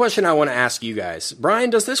 That's the question I want to ask you guys. Brian,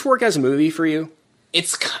 does this work as a movie for you?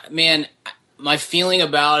 My feeling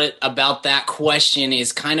about that question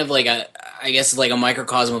is kind of like I guess like a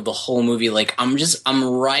microcosm of the whole movie. Like I'm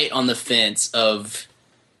right on the fence of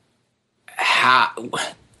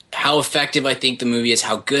how effective I think the movie is,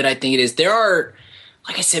 how good I think it is. There are,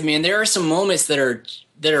 like I said, man, there are some moments that are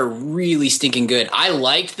really stinking good. I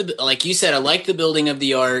liked like you said, I liked the building of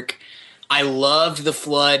the ark. I loved the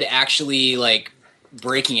flood actually like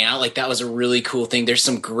breaking out. Like that was a really cool thing. There's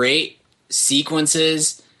some great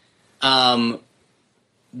sequences. The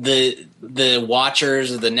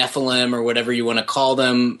Watchers or the Nephilim or whatever you want to call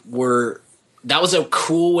them that was a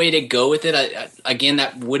cool way to go with it. Again,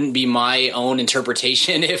 that wouldn't be my own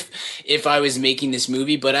interpretation if I was making this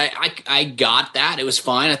movie, but I got that. It was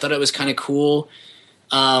fine. I thought it was kind of cool.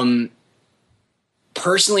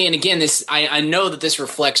 Personally, and again, I know that this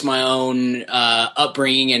reflects my own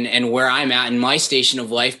upbringing and where I'm at in my station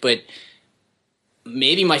of life, but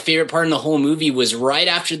maybe my favorite part in the whole movie was right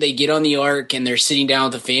after they get on the ark and they're sitting down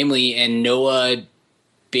with the family and Noah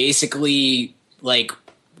basically like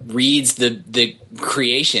reads the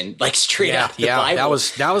creation like straight out of the Bible.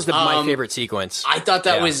 That was my favorite sequence. I thought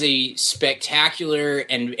that was a spectacular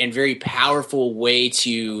and very powerful way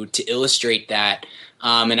to illustrate that.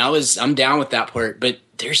 And I'm down with that part, but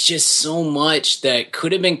there's just so much that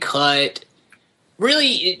could have been cut.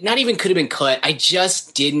 Really, not even could have been cut. I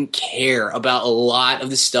just didn't care about a lot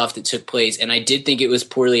of the stuff that took place, and I did think it was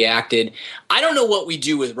poorly acted. I don't know what we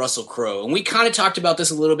do with Russell Crowe, and we kind of talked about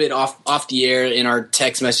this a little bit off the air in our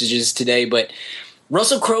text messages today, but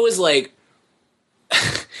Russell Crowe is like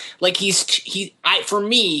like for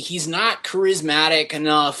me, he's not charismatic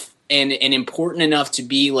enough and important enough to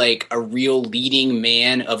be like a real leading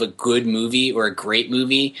man of a good movie or a great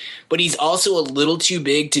movie, but he's also a little too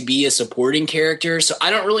big to be a supporting character. So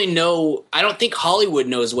I don't really know. I don't think Hollywood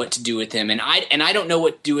knows what to do with him, and I don't know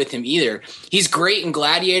what to do with him either. He's great in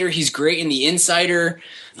Gladiator. He's great in The Insider.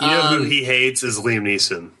 You know who he hates is Liam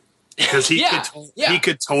Neeson, because he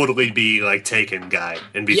could totally be like Taken guy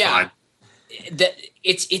and be fine.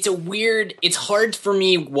 It's hard for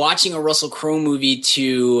me watching a Russell Crowe movie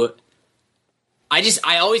to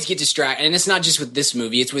I always get distracted, and it's not just with this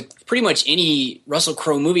movie. It's with pretty much any Russell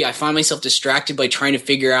Crowe movie. I find myself distracted by trying to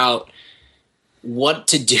figure out what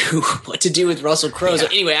to do with Russell Crowe. So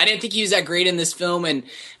anyway, I didn't think he was that great in this film, and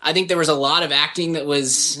I think there was a lot of acting that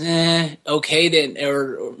was okay,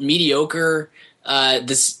 or mediocre.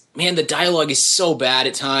 The dialogue is so bad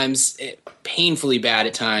at times, painfully bad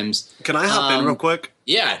at times. Can I hop in real quick?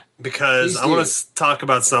 Yeah, because I want to talk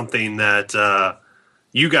about something that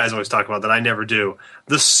you guys always talk about that I never do.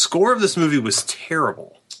 The score of this movie was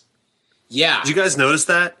terrible. Yeah, did you guys notice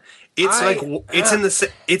that?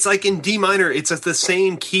 It's like in D minor. It's at the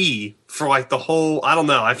same key for like the whole. I don't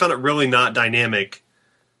know. I found it really not dynamic.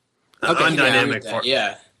 Undynamic.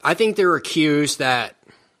 Yeah, I think there were cues that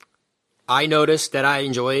I noticed that I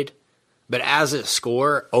enjoyed, but as a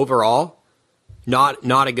score overall, not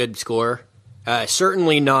a good score.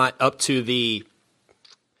 Certainly not up to the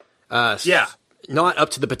not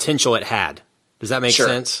up to the potential it had. Does that make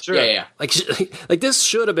sense? Sure. Yeah. Like this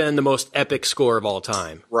should have been the most epic score of all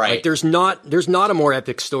time. Right. Like there's not a more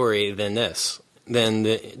epic story than this,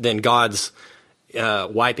 than God's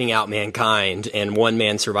wiping out mankind and one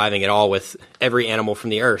man surviving it all with every animal from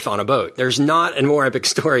the earth on a boat. There's not a more epic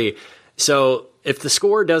story. So if the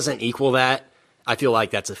score doesn't equal that, I feel like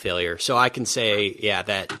that's a failure. So I can say,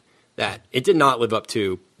 that it did not live up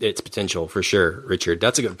to its potential for sure, Richard.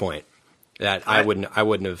 That's a good point. That I wouldn't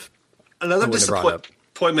have. Another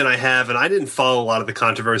disappointment I have, and I didn't follow a lot of the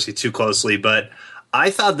controversy too closely, but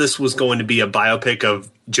I thought this was going to be a biopic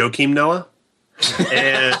of Joakim Noah.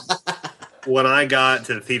 And when I got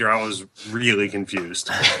to the theater, I was really confused.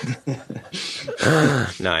 Nice.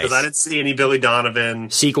 Because I didn't see any Billy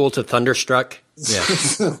Donovan. Sequel to Thunderstruck. Yeah.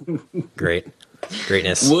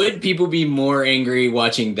 Greatness. Would people be more angry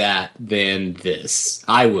watching that than this?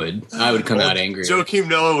 I would come out angry. Joakim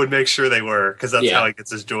Noah would make sure they were, because that's how he gets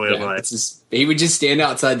his joy in life. He would just stand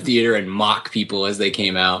outside the theater and mock people as they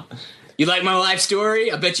came out. You like my life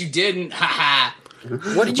story? I bet you didn't. Ha ha.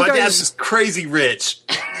 What did you my guys? dad's just crazy rich.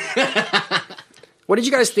 What did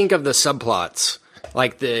you guys think of the subplots,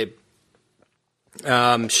 like the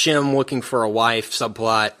Shem looking for a wife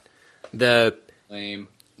subplot, the lame.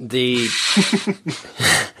 The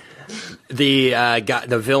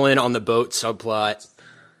villain on the boat subplot.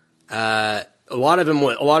 A lot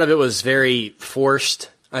of it was very forced.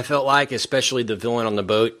 I felt like, especially the villain on the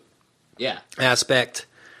boat. Aspect.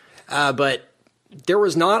 But there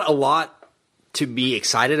was not a lot to be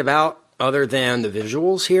excited about other than the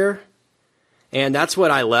visuals here, and that's what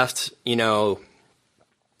I left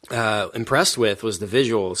impressed with was the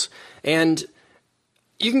visuals. And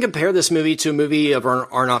you can compare this movie to a movie of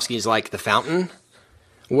Aronofsky's like The Fountain,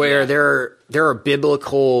 where there are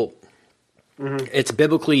biblical. It's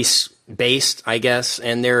biblically based, I guess,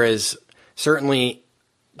 and there is certainly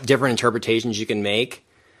different interpretations you can make.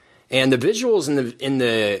 And the visuals in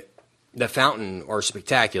the Fountain are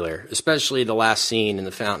spectacular, especially the last scene in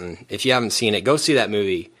The Fountain. If you haven't seen it, go see that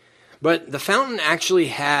movie. But The Fountain actually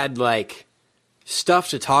had like stuff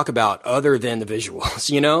to talk about other than the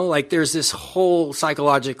visuals, like there's this whole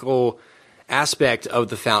psychological aspect of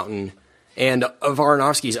The Fountain and of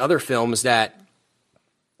Aronofsky's other films that,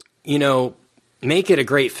 make it a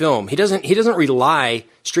great film. He doesn't rely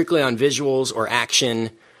strictly on visuals or action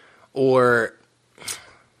or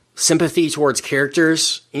sympathy towards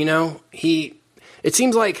characters. It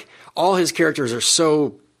seems like all his characters are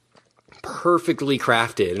so perfectly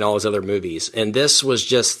crafted in all his other movies. And this was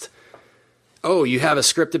just, oh, you have a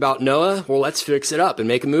script about Noah? Well, let's fix it up and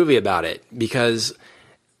make a movie about it. Because,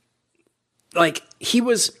 he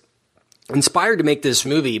was inspired to make this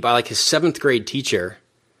movie by, his 7th grade teacher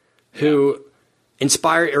who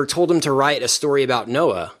inspired or told him to write a story about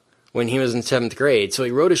Noah when he was in 7th grade. So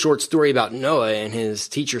he wrote a short story about Noah, and his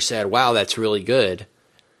teacher said, wow, that's really good.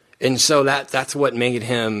 And so that's what made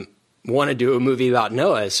him want to do a movie about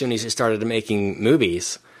Noah as soon as he started making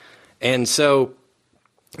movies. And so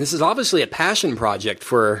this is obviously a passion project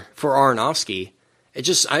for Aronofsky. I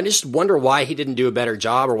just wonder why he didn't do a better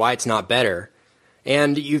job or why it's not better.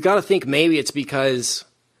 And you got to think maybe it's because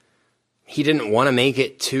he didn't want to make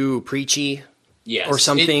it too preachy or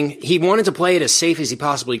something. He wanted to play it as safe as he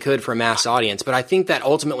possibly could for a mass audience, but I think that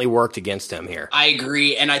ultimately worked against him here. I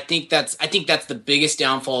agree, and I think that's the biggest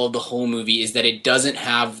downfall of the whole movie is that it doesn't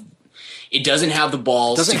have the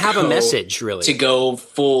balls. Doesn't have a message really to go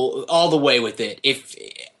full all the way with it.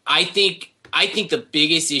 I think the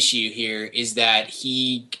biggest issue here is that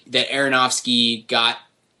Aronofsky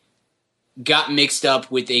got mixed up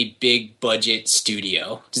with a big budget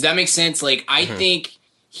studio. Does that make sense? I think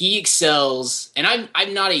he excels, and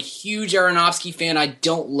I'm not a huge Aronofsky fan. I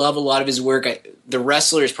don't love a lot of his work. The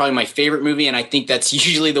Wrestler is probably my favorite movie, and I think that's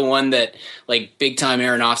usually the one that like big time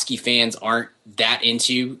Aronofsky fans aren't that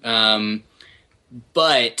into.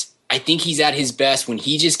 But I think he's at his best when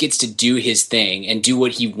he just gets to do his thing and do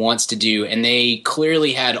what he wants to do. And they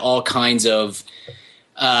clearly had all kinds of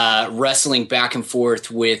wrestling back and forth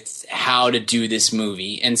with how to do this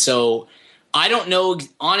movie, and so. I don't know,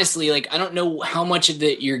 honestly, like I don't know how much of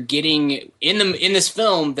that you're getting in this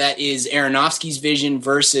film that is Aronofsky's vision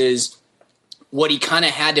versus what he kind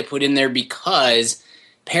of had to put in there because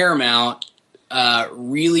Paramount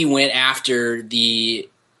really went after the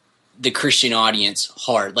Christian audience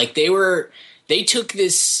hard. Like they took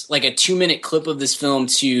this like a 2-minute clip of this film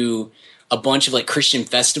to a bunch of like Christian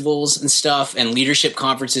festivals and stuff and leadership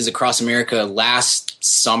conferences across America last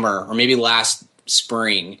summer or maybe last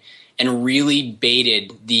spring. And really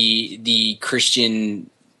baited the Christian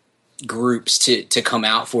groups to come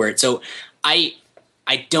out for it. So I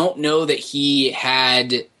don't know that he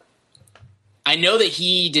had. I know that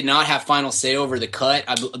he did not have final say over the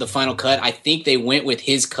final cut. I think they went with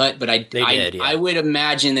his cut, but I would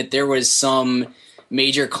imagine that there was some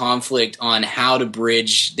major conflict on how to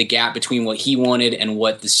bridge the gap between what he wanted and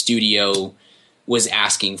what the studio was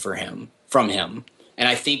asking from him. And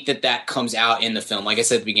I think that comes out in the film. Like I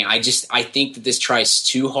said at the beginning, I think that this tries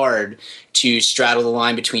too hard to straddle the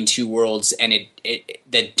line between two worlds and it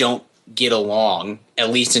that don't get along, at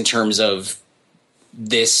least in terms of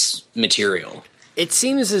this material. It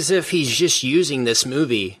seems as if he's just using this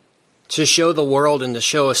movie to show the world and to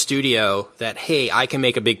show a studio that, hey, I can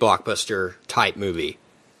make a big blockbuster type movie.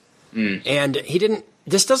 And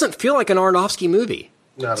this doesn't feel like an Aronofsky movie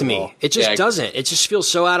to me. All. It just doesn't. It just feels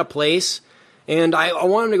so out of place. And I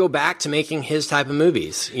want him to go back to making his type of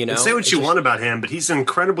movies, you know? And say what you want about him, but he's an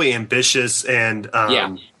incredibly ambitious and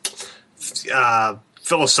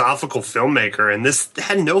philosophical filmmaker, and this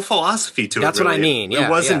had no philosophy to it. That's really. what I mean. It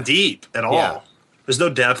wasn't deep at all. Yeah. There's no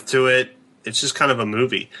depth to it. It's just kind of a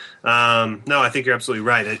movie. No, I think you're absolutely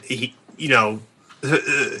right. If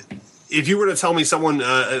you were to tell me someone,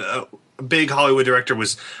 a big Hollywood director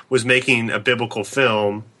was making a biblical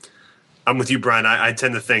film, I'm with you, Brian. I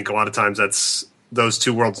tend to think a lot of times those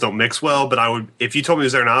two worlds don't mix well. But if you told me it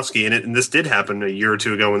was Aronofsky, and this did happen a year or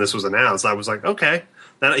two ago when this was announced, I was like, okay,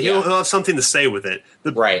 he'll have something to say with it.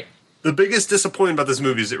 Right. The biggest disappointment about this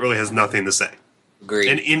movie is it really has nothing to say.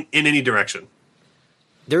 Agreed. In any direction.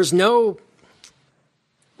 There's no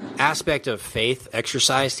aspect of faith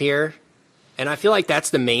exercised here, and I feel like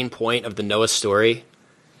that's the main point of the Noah story,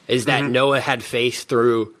 is that Noah had faith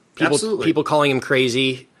through people calling him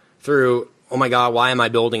crazy. Through, oh my God, why am I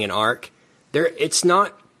building an ark? It's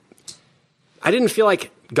not. I didn't feel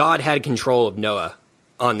like God had control of Noah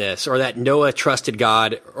on this, or that Noah trusted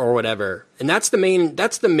God, or whatever. And that's the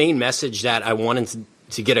main message that I wanted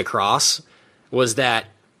to get across, was that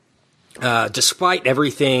despite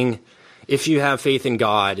everything, if you have faith in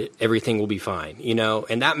God, everything will be fine, you know.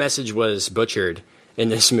 And that message was butchered in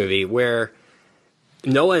this movie, where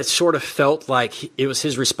Noah sort of felt like it was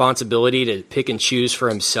his responsibility to pick and choose for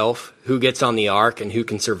himself who gets on the ark and who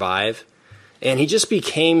can survive. And he just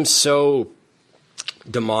became so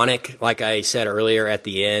demonic, like I said earlier at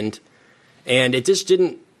the end. And it just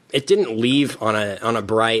didn't leave on a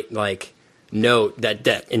bright like note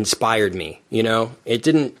that inspired me, you know? It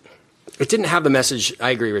didn't have the message. I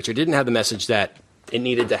agree, Richard. It didn't have the message that it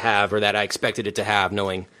needed to have, or that I expected it to have,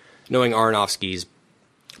 knowing Aronofsky's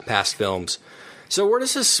past films. So where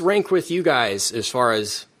does this rank with you guys as far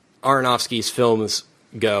as Aronofsky's films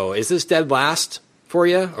go? Is this dead last for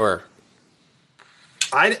you, or?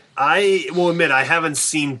 I will admit I haven't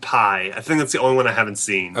seen Pi. I think that's the only one I haven't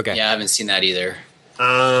seen. Okay. Yeah, I haven't seen that either.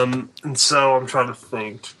 And so I'm trying to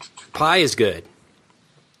think. Pi is good.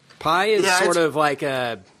 Pi is sort of like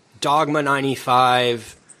a Dogma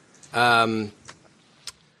 95, like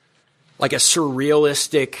a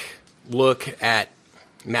surrealistic look at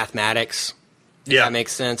mathematics. If that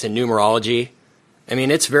makes sense, and numerology. I mean,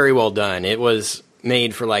 it's very well done. It was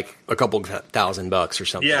made for like a couple $1,000 or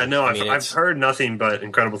something. Yeah, no, I've heard nothing but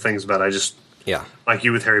incredible things about it. I just, like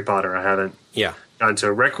you with Harry Potter, I haven't gotten to it.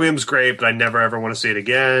 Requiem's great, but I never ever want to see it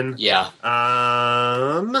again. Yeah.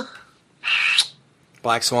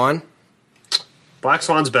 Black Swan? Black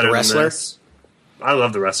Swan's better The Wrestler? than this. I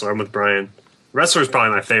love The Wrestler. I'm with Brian. Wrestler's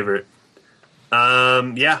probably my favorite.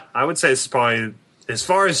 I would say this is probably, as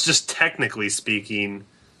far as just technically speaking,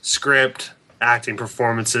 script, acting,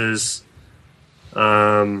 performances,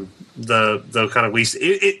 the kind of least.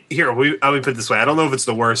 I would put it this way: I don't know if it's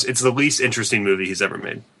the worst. It's the least interesting movie he's ever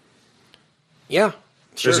made. Yeah,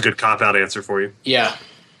 sure. There's a good cop-out answer for you. Yeah,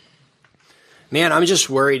 Man, I'm just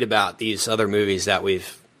worried about these other movies that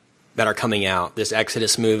are coming out. This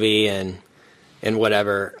Exodus movie and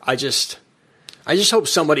whatever. I just hope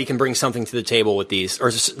somebody can bring something to the table with these, or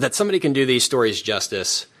that somebody can do these stories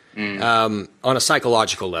justice on a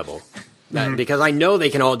psychological level. Because I know they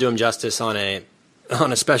can all do them justice on a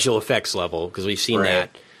special effects level, because we've seen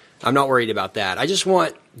that. I'm not worried about that. I just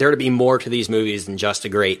want there to be more to these movies than just a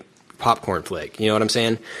great popcorn flick. You know what I'm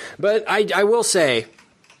saying? But I will say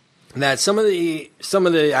that some of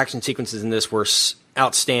the action sequences in this were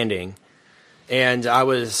outstanding, and I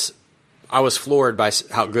was floored by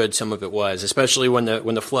how good some of it was, especially when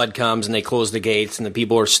the flood comes and they close the gates and the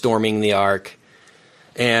people are storming the Ark,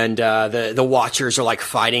 and the Watchers are like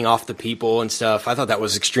fighting off the people and stuff. I thought that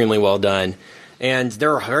was extremely well done. And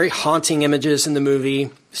there are very haunting images in the movie,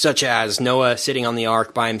 such as Noah sitting on the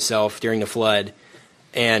Ark by himself during the flood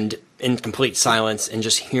and in complete silence, and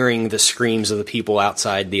just hearing the screams of the people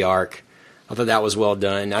outside the Ark. I thought that was well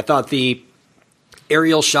done. I thought the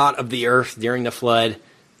aerial shot of the Earth during the flood,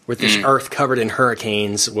 with this Earth covered in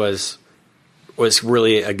hurricanes, was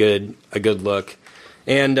really a good look.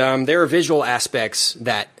 And there are visual aspects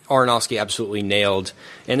that Aronofsky absolutely nailed.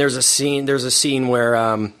 And there's a scene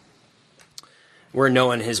where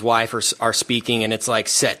Noah and his wife are speaking, and it's like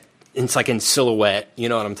set. It's like in silhouette, you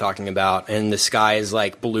know what I'm talking about, and the sky is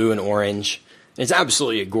like blue and orange. It's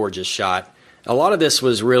absolutely a gorgeous shot. A lot of this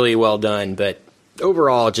was really well done, but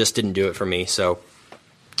overall, it just didn't do it for me. So,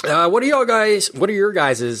 what are your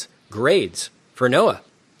guys' grades for Noah?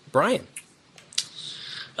 Brian?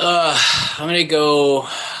 I'm gonna go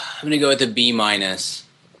with the B-. I'm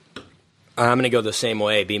gonna go the same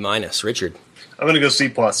way, B-. Richard? I'm gonna go C+.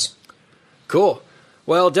 Cool.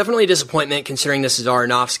 Well, definitely a disappointment considering this is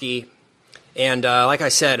Aronofsky. And like I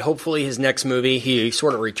said, hopefully his next movie, he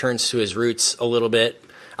sort of returns to his roots a little bit.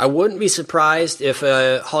 I wouldn't be surprised if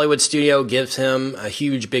a Hollywood studio gives him a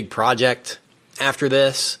huge, big project after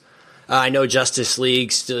this. I know Justice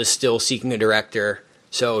League is still seeking a director,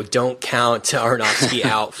 so don't count Aronofsky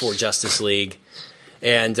out for Justice League.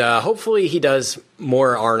 And hopefully he does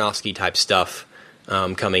more Aronofsky-type stuff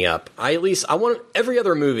coming up. I want every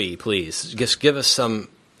other movie, please. Just give us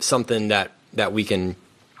something that we can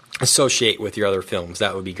associate with your other films.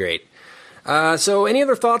 That would be great. So any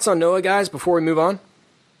other thoughts on Noah, guys, before we move on?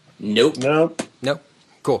 Nope. No?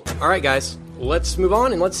 Cool. All right, guys. Let's move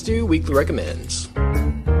on and let's do Weekly Recommends.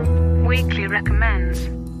 Weekly Recommends.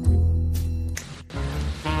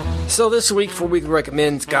 So this week for Weekly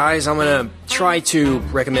Recommends, guys, I'm going to try to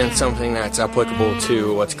recommend something that's applicable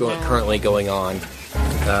to what's currently going on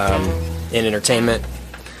in entertainment.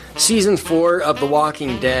 Season 4 of The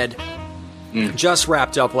Walking Dead just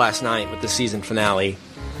wrapped up last night with the season finale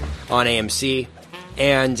on AMC,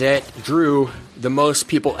 and it drew the most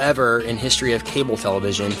people ever in history of cable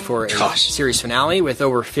television for a series finale, with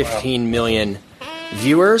over 15 million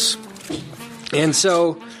viewers. And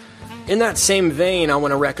so, in that same vein, I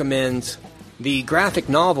want to recommend the graphic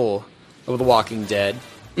novel of The Walking Dead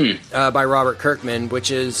by Robert Kirkman, which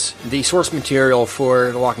is the source material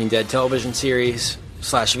for The Walking Dead television series /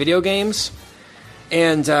 video games.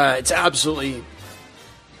 And it's absolutely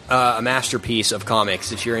a masterpiece of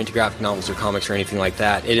comics. If you're into graphic novels or comics or anything like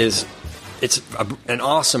that, it's an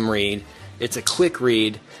awesome read. It's a quick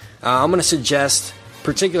read. I'm going to suggest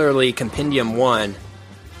particularly Compendium 1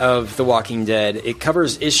 of The Walking Dead. It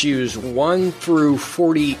covers issues 1 through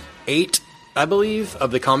 48, I believe, of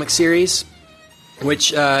the comic series,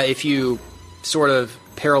 which if you sort of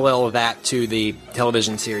parallel that to the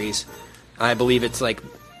television series, I believe it's like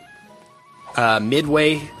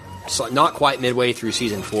midway, not quite midway through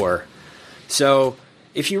season 4. So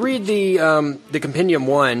if you read the Compendium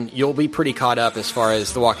 1, you'll be pretty caught up as far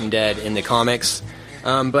as The Walking Dead in the comics.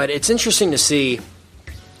 But it's interesting to see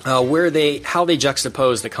how they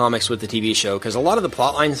juxtapose the comics with the TV show, because a lot of the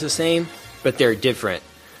plot lines are the same, but they're different.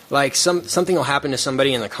 Like something will happen to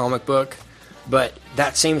somebody in the comic book, but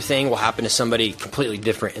that same thing will happen to somebody completely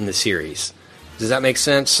different in the series. Does that make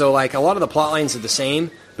sense? So like a lot of the plot lines are the same,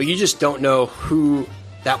 but you just don't know who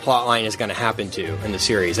that plot line is going to happen to in the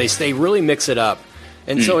series. They really mix it up.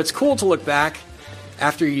 And so it's cool to look back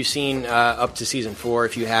after you've seen up to season 4,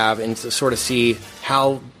 if you have, and to sort of see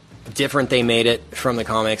how different they made it from the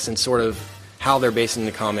comics, and sort of how they're basing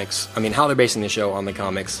the show on the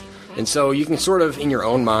comics. And so you can sort of, in your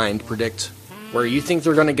own mind, predict where you think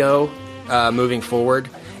they're going to go moving forward.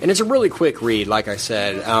 And it's a really quick read, like I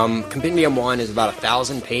said. Compendium 1 is about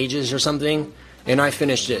 1,000 pages or something, and I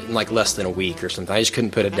finished it in like less than a week or something. I just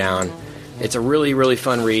couldn't put it down. It's a really, really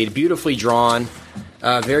fun read, beautifully drawn,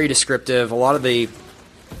 very descriptive. A lot of the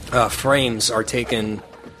frames are taken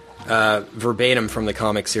verbatim from the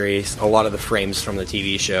comic series. A lot of the frames from the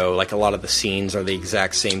TV show, like a lot of the scenes are the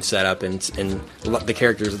exact same setup, and the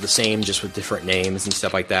characters are the same, just with different names and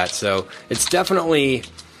stuff like that. So it's definitely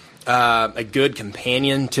a good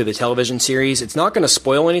companion to the television series. It's not going to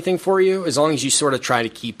spoil anything for you as long as you sort of try to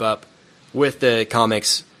keep up with the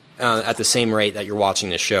comics at the same rate that you're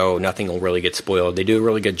watching the show. Nothing will really get spoiled. They do a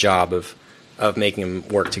really good job of making them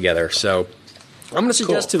work together. So I'm going to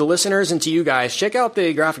suggest to the listeners and to you guys, check out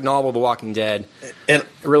the graphic novel The Walking Dead. And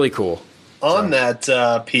really cool. On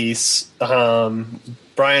that piece,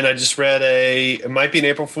 Brian, I just read it might be an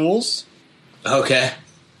April Fool's. Okay.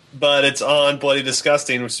 But it's on Bloody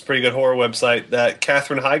Disgusting, which is a pretty good horror website, that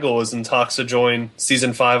Katherine Heigl is in talks to join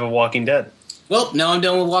Season 5 of Walking Dead. Well, now I'm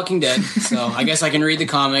done with Walking Dead, so I guess I can read the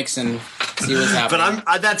comics and see what's happening.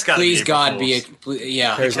 But that's got to be Please, God, be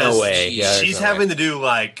yeah. There's no way. She's having to do,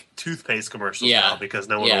 like, toothpaste commercials now because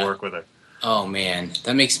no one will work with her. Oh, man.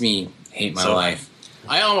 That makes me hate my life.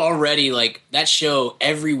 I am already, like, that show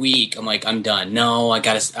every week, I'm like, I'm done. No, I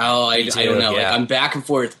gotta, I don't know. Yeah. Like, I'm back and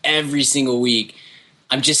forth every single week.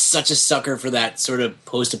 I'm just such a sucker for that sort of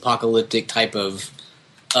post-apocalyptic type of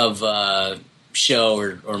show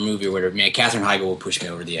or movie or whatever. Man, Katherine Heigl will push me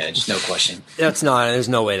over the edge, no question. There's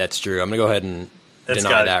no way that's true. I'm going to go ahead and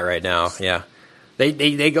deny that right now. Yeah.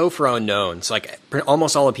 They go for unknowns. Like,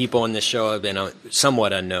 almost all the people in this show have been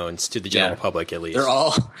somewhat unknowns to the general public, at least.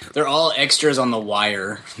 They're all extras on The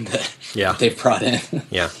Wire that they've brought in.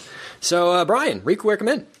 Yeah. So, Brian,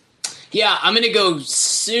 recommend. Yeah, I'm going to go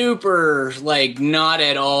super, like, not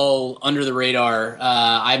at all under the radar.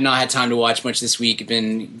 I've not had time to watch much this week. I've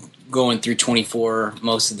been going through 24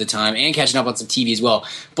 most of the time and catching up on some TV as well.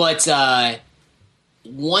 But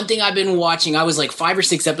one thing I've been watching, I was like 5 or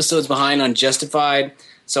 6 episodes behind on Justified.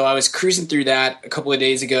 So I was cruising through that a couple of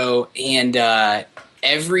days ago, and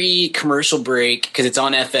every commercial break, because it's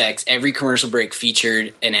on FX, every commercial break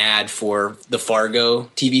featured an ad for the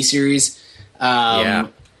Fargo TV series.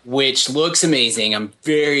 Which looks amazing. I'm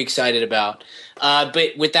very excited about.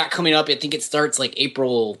 But with that coming up, I think it starts like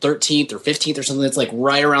April 13th or 15th or something. That's like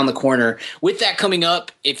right around the corner. With that coming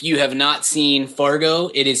up, if you have not seen Fargo,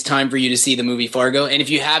 it is time for you to see the movie Fargo. And if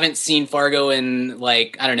you haven't seen Fargo in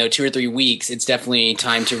 2 or 3 weeks, it's definitely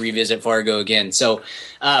time to revisit Fargo again. So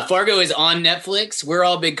Fargo is on Netflix. We're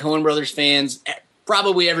all big Coen Brothers fans.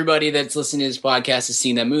 Probably everybody that's listening to this podcast has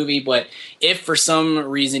seen that movie. But if for some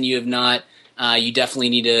reason you have not, you definitely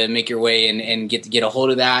need to make your way and get a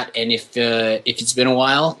hold of that. And if it's been a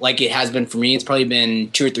while, like it has been for me, it's probably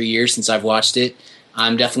been 2 or 3 years since I've watched it.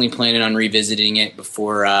 I'm definitely planning on revisiting it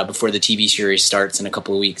before the TV series starts in a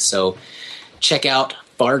couple of weeks. So check out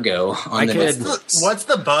Fargo on Netflix. What's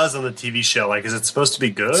the buzz on the TV show? Like, is it supposed to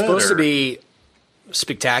be good? It's supposed to be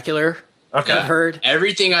spectacular. Okay. I've heard.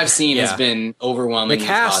 Everything I've seen has been overwhelming. The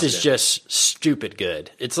cast positive. is just stupid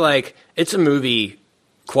good. It's like, it's a movie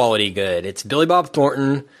quality good. It's Billy Bob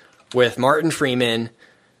Thornton with Martin Freeman,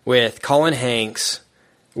 with Colin Hanks,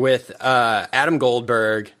 with Adam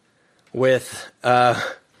Goldberg, with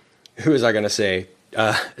who was I going to say?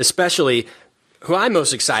 Especially who I'm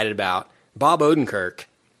most excited about, Bob Odenkirk.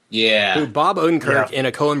 Yeah. Bob Odenkirk in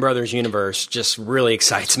a Coen Brothers universe just really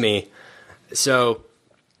excites me. So,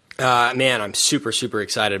 man, I'm super, super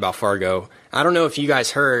excited about Fargo. I don't know if you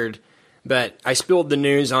guys heard, but I spilled the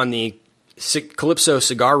news on the Calypso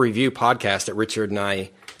Cigar Review podcast that Richard and I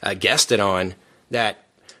guested on, that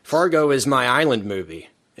Fargo is my island movie.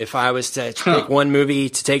 If I was to pick one movie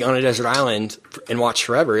to take on a desert island and watch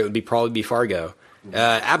forever, it would probably be Fargo.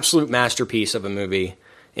 Absolute masterpiece of a movie,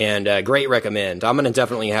 and great recommend. I'm going to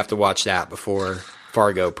definitely have to watch that before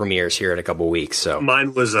Fargo premieres here in a couple weeks. So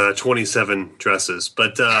mine was 27 dresses,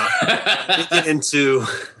 but into.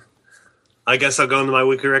 I guess I'll go into my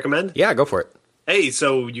weekly recommend. Yeah, go for it. Hey,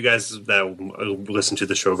 so you guys that listen to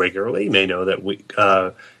the show regularly may know that we,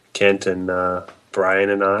 Kent and Brian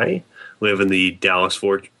and I live in the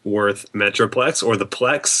Dallas-Fort Worth Metroplex, or the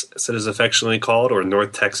Plex, as it is affectionately called, or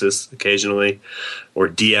North Texas occasionally, or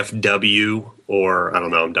DFW, or I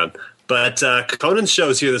don't know, I'm done. But Conan's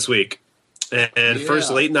show's here this week, and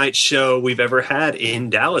first late-night show we've ever had in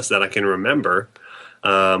Dallas that I can remember.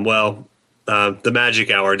 The Magic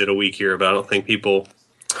Hour did a week here, but I don't think people...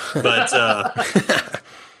 But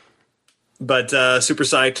super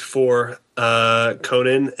psyched for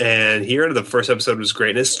Conan, and here the first episode was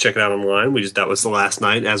greatness. Check it out online. That was the last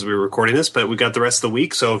night as we were recording this, but we got the rest of the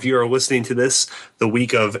week. So if you are listening to this the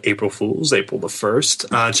week of April Fools, April the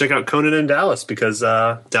 1st, check out Conan in Dallas, because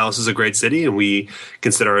Dallas is a great city, and we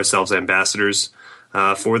consider ourselves ambassadors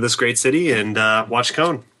for this great city. And watch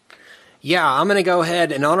Conan. Yeah, I'm going to go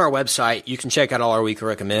ahead, and on our website you can check out all our weekly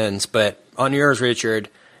recommends. But on yours, Richard,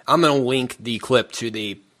 I'm going to link the clip to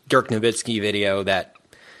the Dirk Nowitzki video that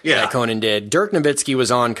Conan did. Dirk Nowitzki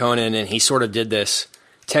was on Conan, and he sort of did this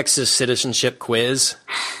Texas citizenship quiz,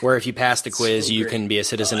 where if you pass the quiz, you can be a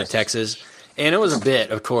citizen of Texas. And it was a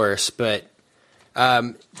bit, of course, but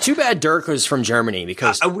too bad Dirk was from Germany,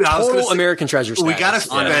 because total American treasure status. We gotta,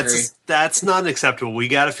 that's not acceptable. We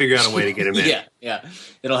got to figure out a way to get him in. Yeah,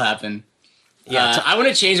 it'll happen. Yeah, I want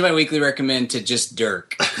to change my weekly recommend to just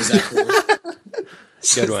Dirk. Is that cool?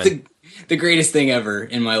 Good one. The greatest thing ever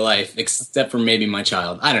in my life, except for maybe my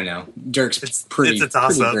child. I don't know. Dirk's pretty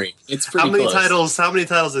awesome. Great. It's pretty How many close.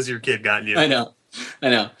 titles has your kid gotten you? I know.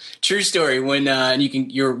 True story. When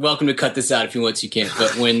you're welcome to cut this out if you want to, you can't.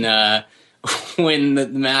 But when the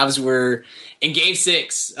Mavs were in Game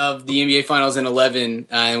 6 of the NBA Finals in 11,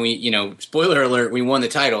 and we, spoiler alert, we won the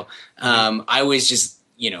title. I was just,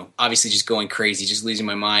 obviously just going crazy, just losing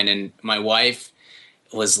my mind. And my wife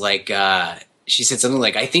was like, she said something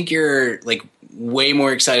like, "I think you're like way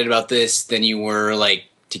more excited about this than you were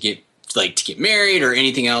to get married or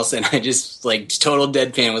anything else." And I just total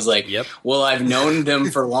deadpan was like, "Yep. Well, I've known them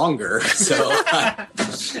for longer, so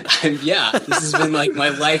this has been my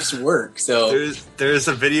life's work." So there's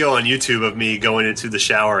a video on YouTube of me going into the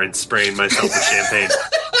shower and spraying myself with champagne.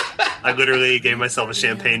 I literally gave myself a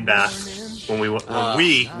champagne bath when we won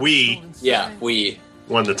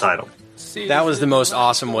the title. That was the most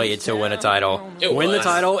awesome way to win a title. Win the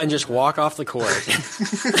title and just walk off the court.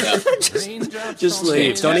 just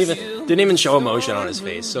leave. Didn't even show emotion on his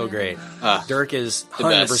face. So great. Dirk is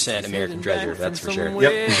 100% American treasure. That's for sure.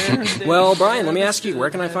 Yep. Well, Brian, let me ask you,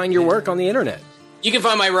 where can I find your work on the internet? You can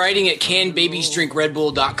find my writing at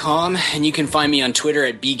canbabiesdrinkredbull.com, and you can find me on Twitter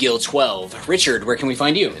at bgill12. Richard, where can we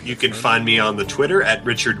find you? You can find me on the Twitter at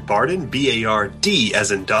Richard Barden, B-A-R-D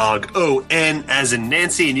as in dog, O-N as in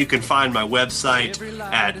Nancy, and you can find my website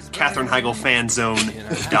at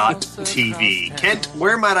KatherineHeigelFanZone.tv. Kent,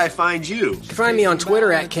 where might I find you? You can find me on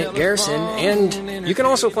Twitter at Kent Garrison, and you can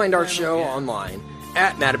also find our show online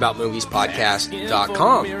at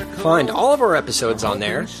madaboutmoviespodcast.com. Find all of our episodes on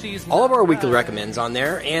there, all of our weekly recommends on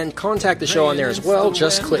there, and contact the show on there as well.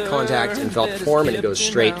 Just click contact and fill out the form, and it goes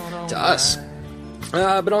straight to us.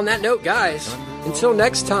 But on that note, guys, until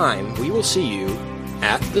next time, we will see you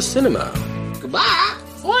at the cinema. Goodbye.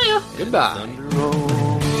 For you. Goodbye.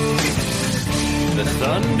 The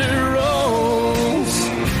thunder rolls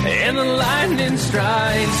and the lightning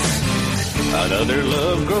strikes. Another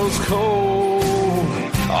love grows cold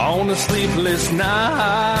on a sleepless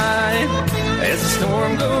night as the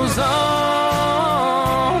storm goes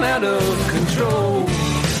on out of control.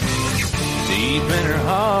 Deep in her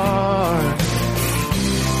heart,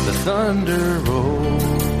 the thunder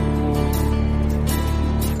rolls.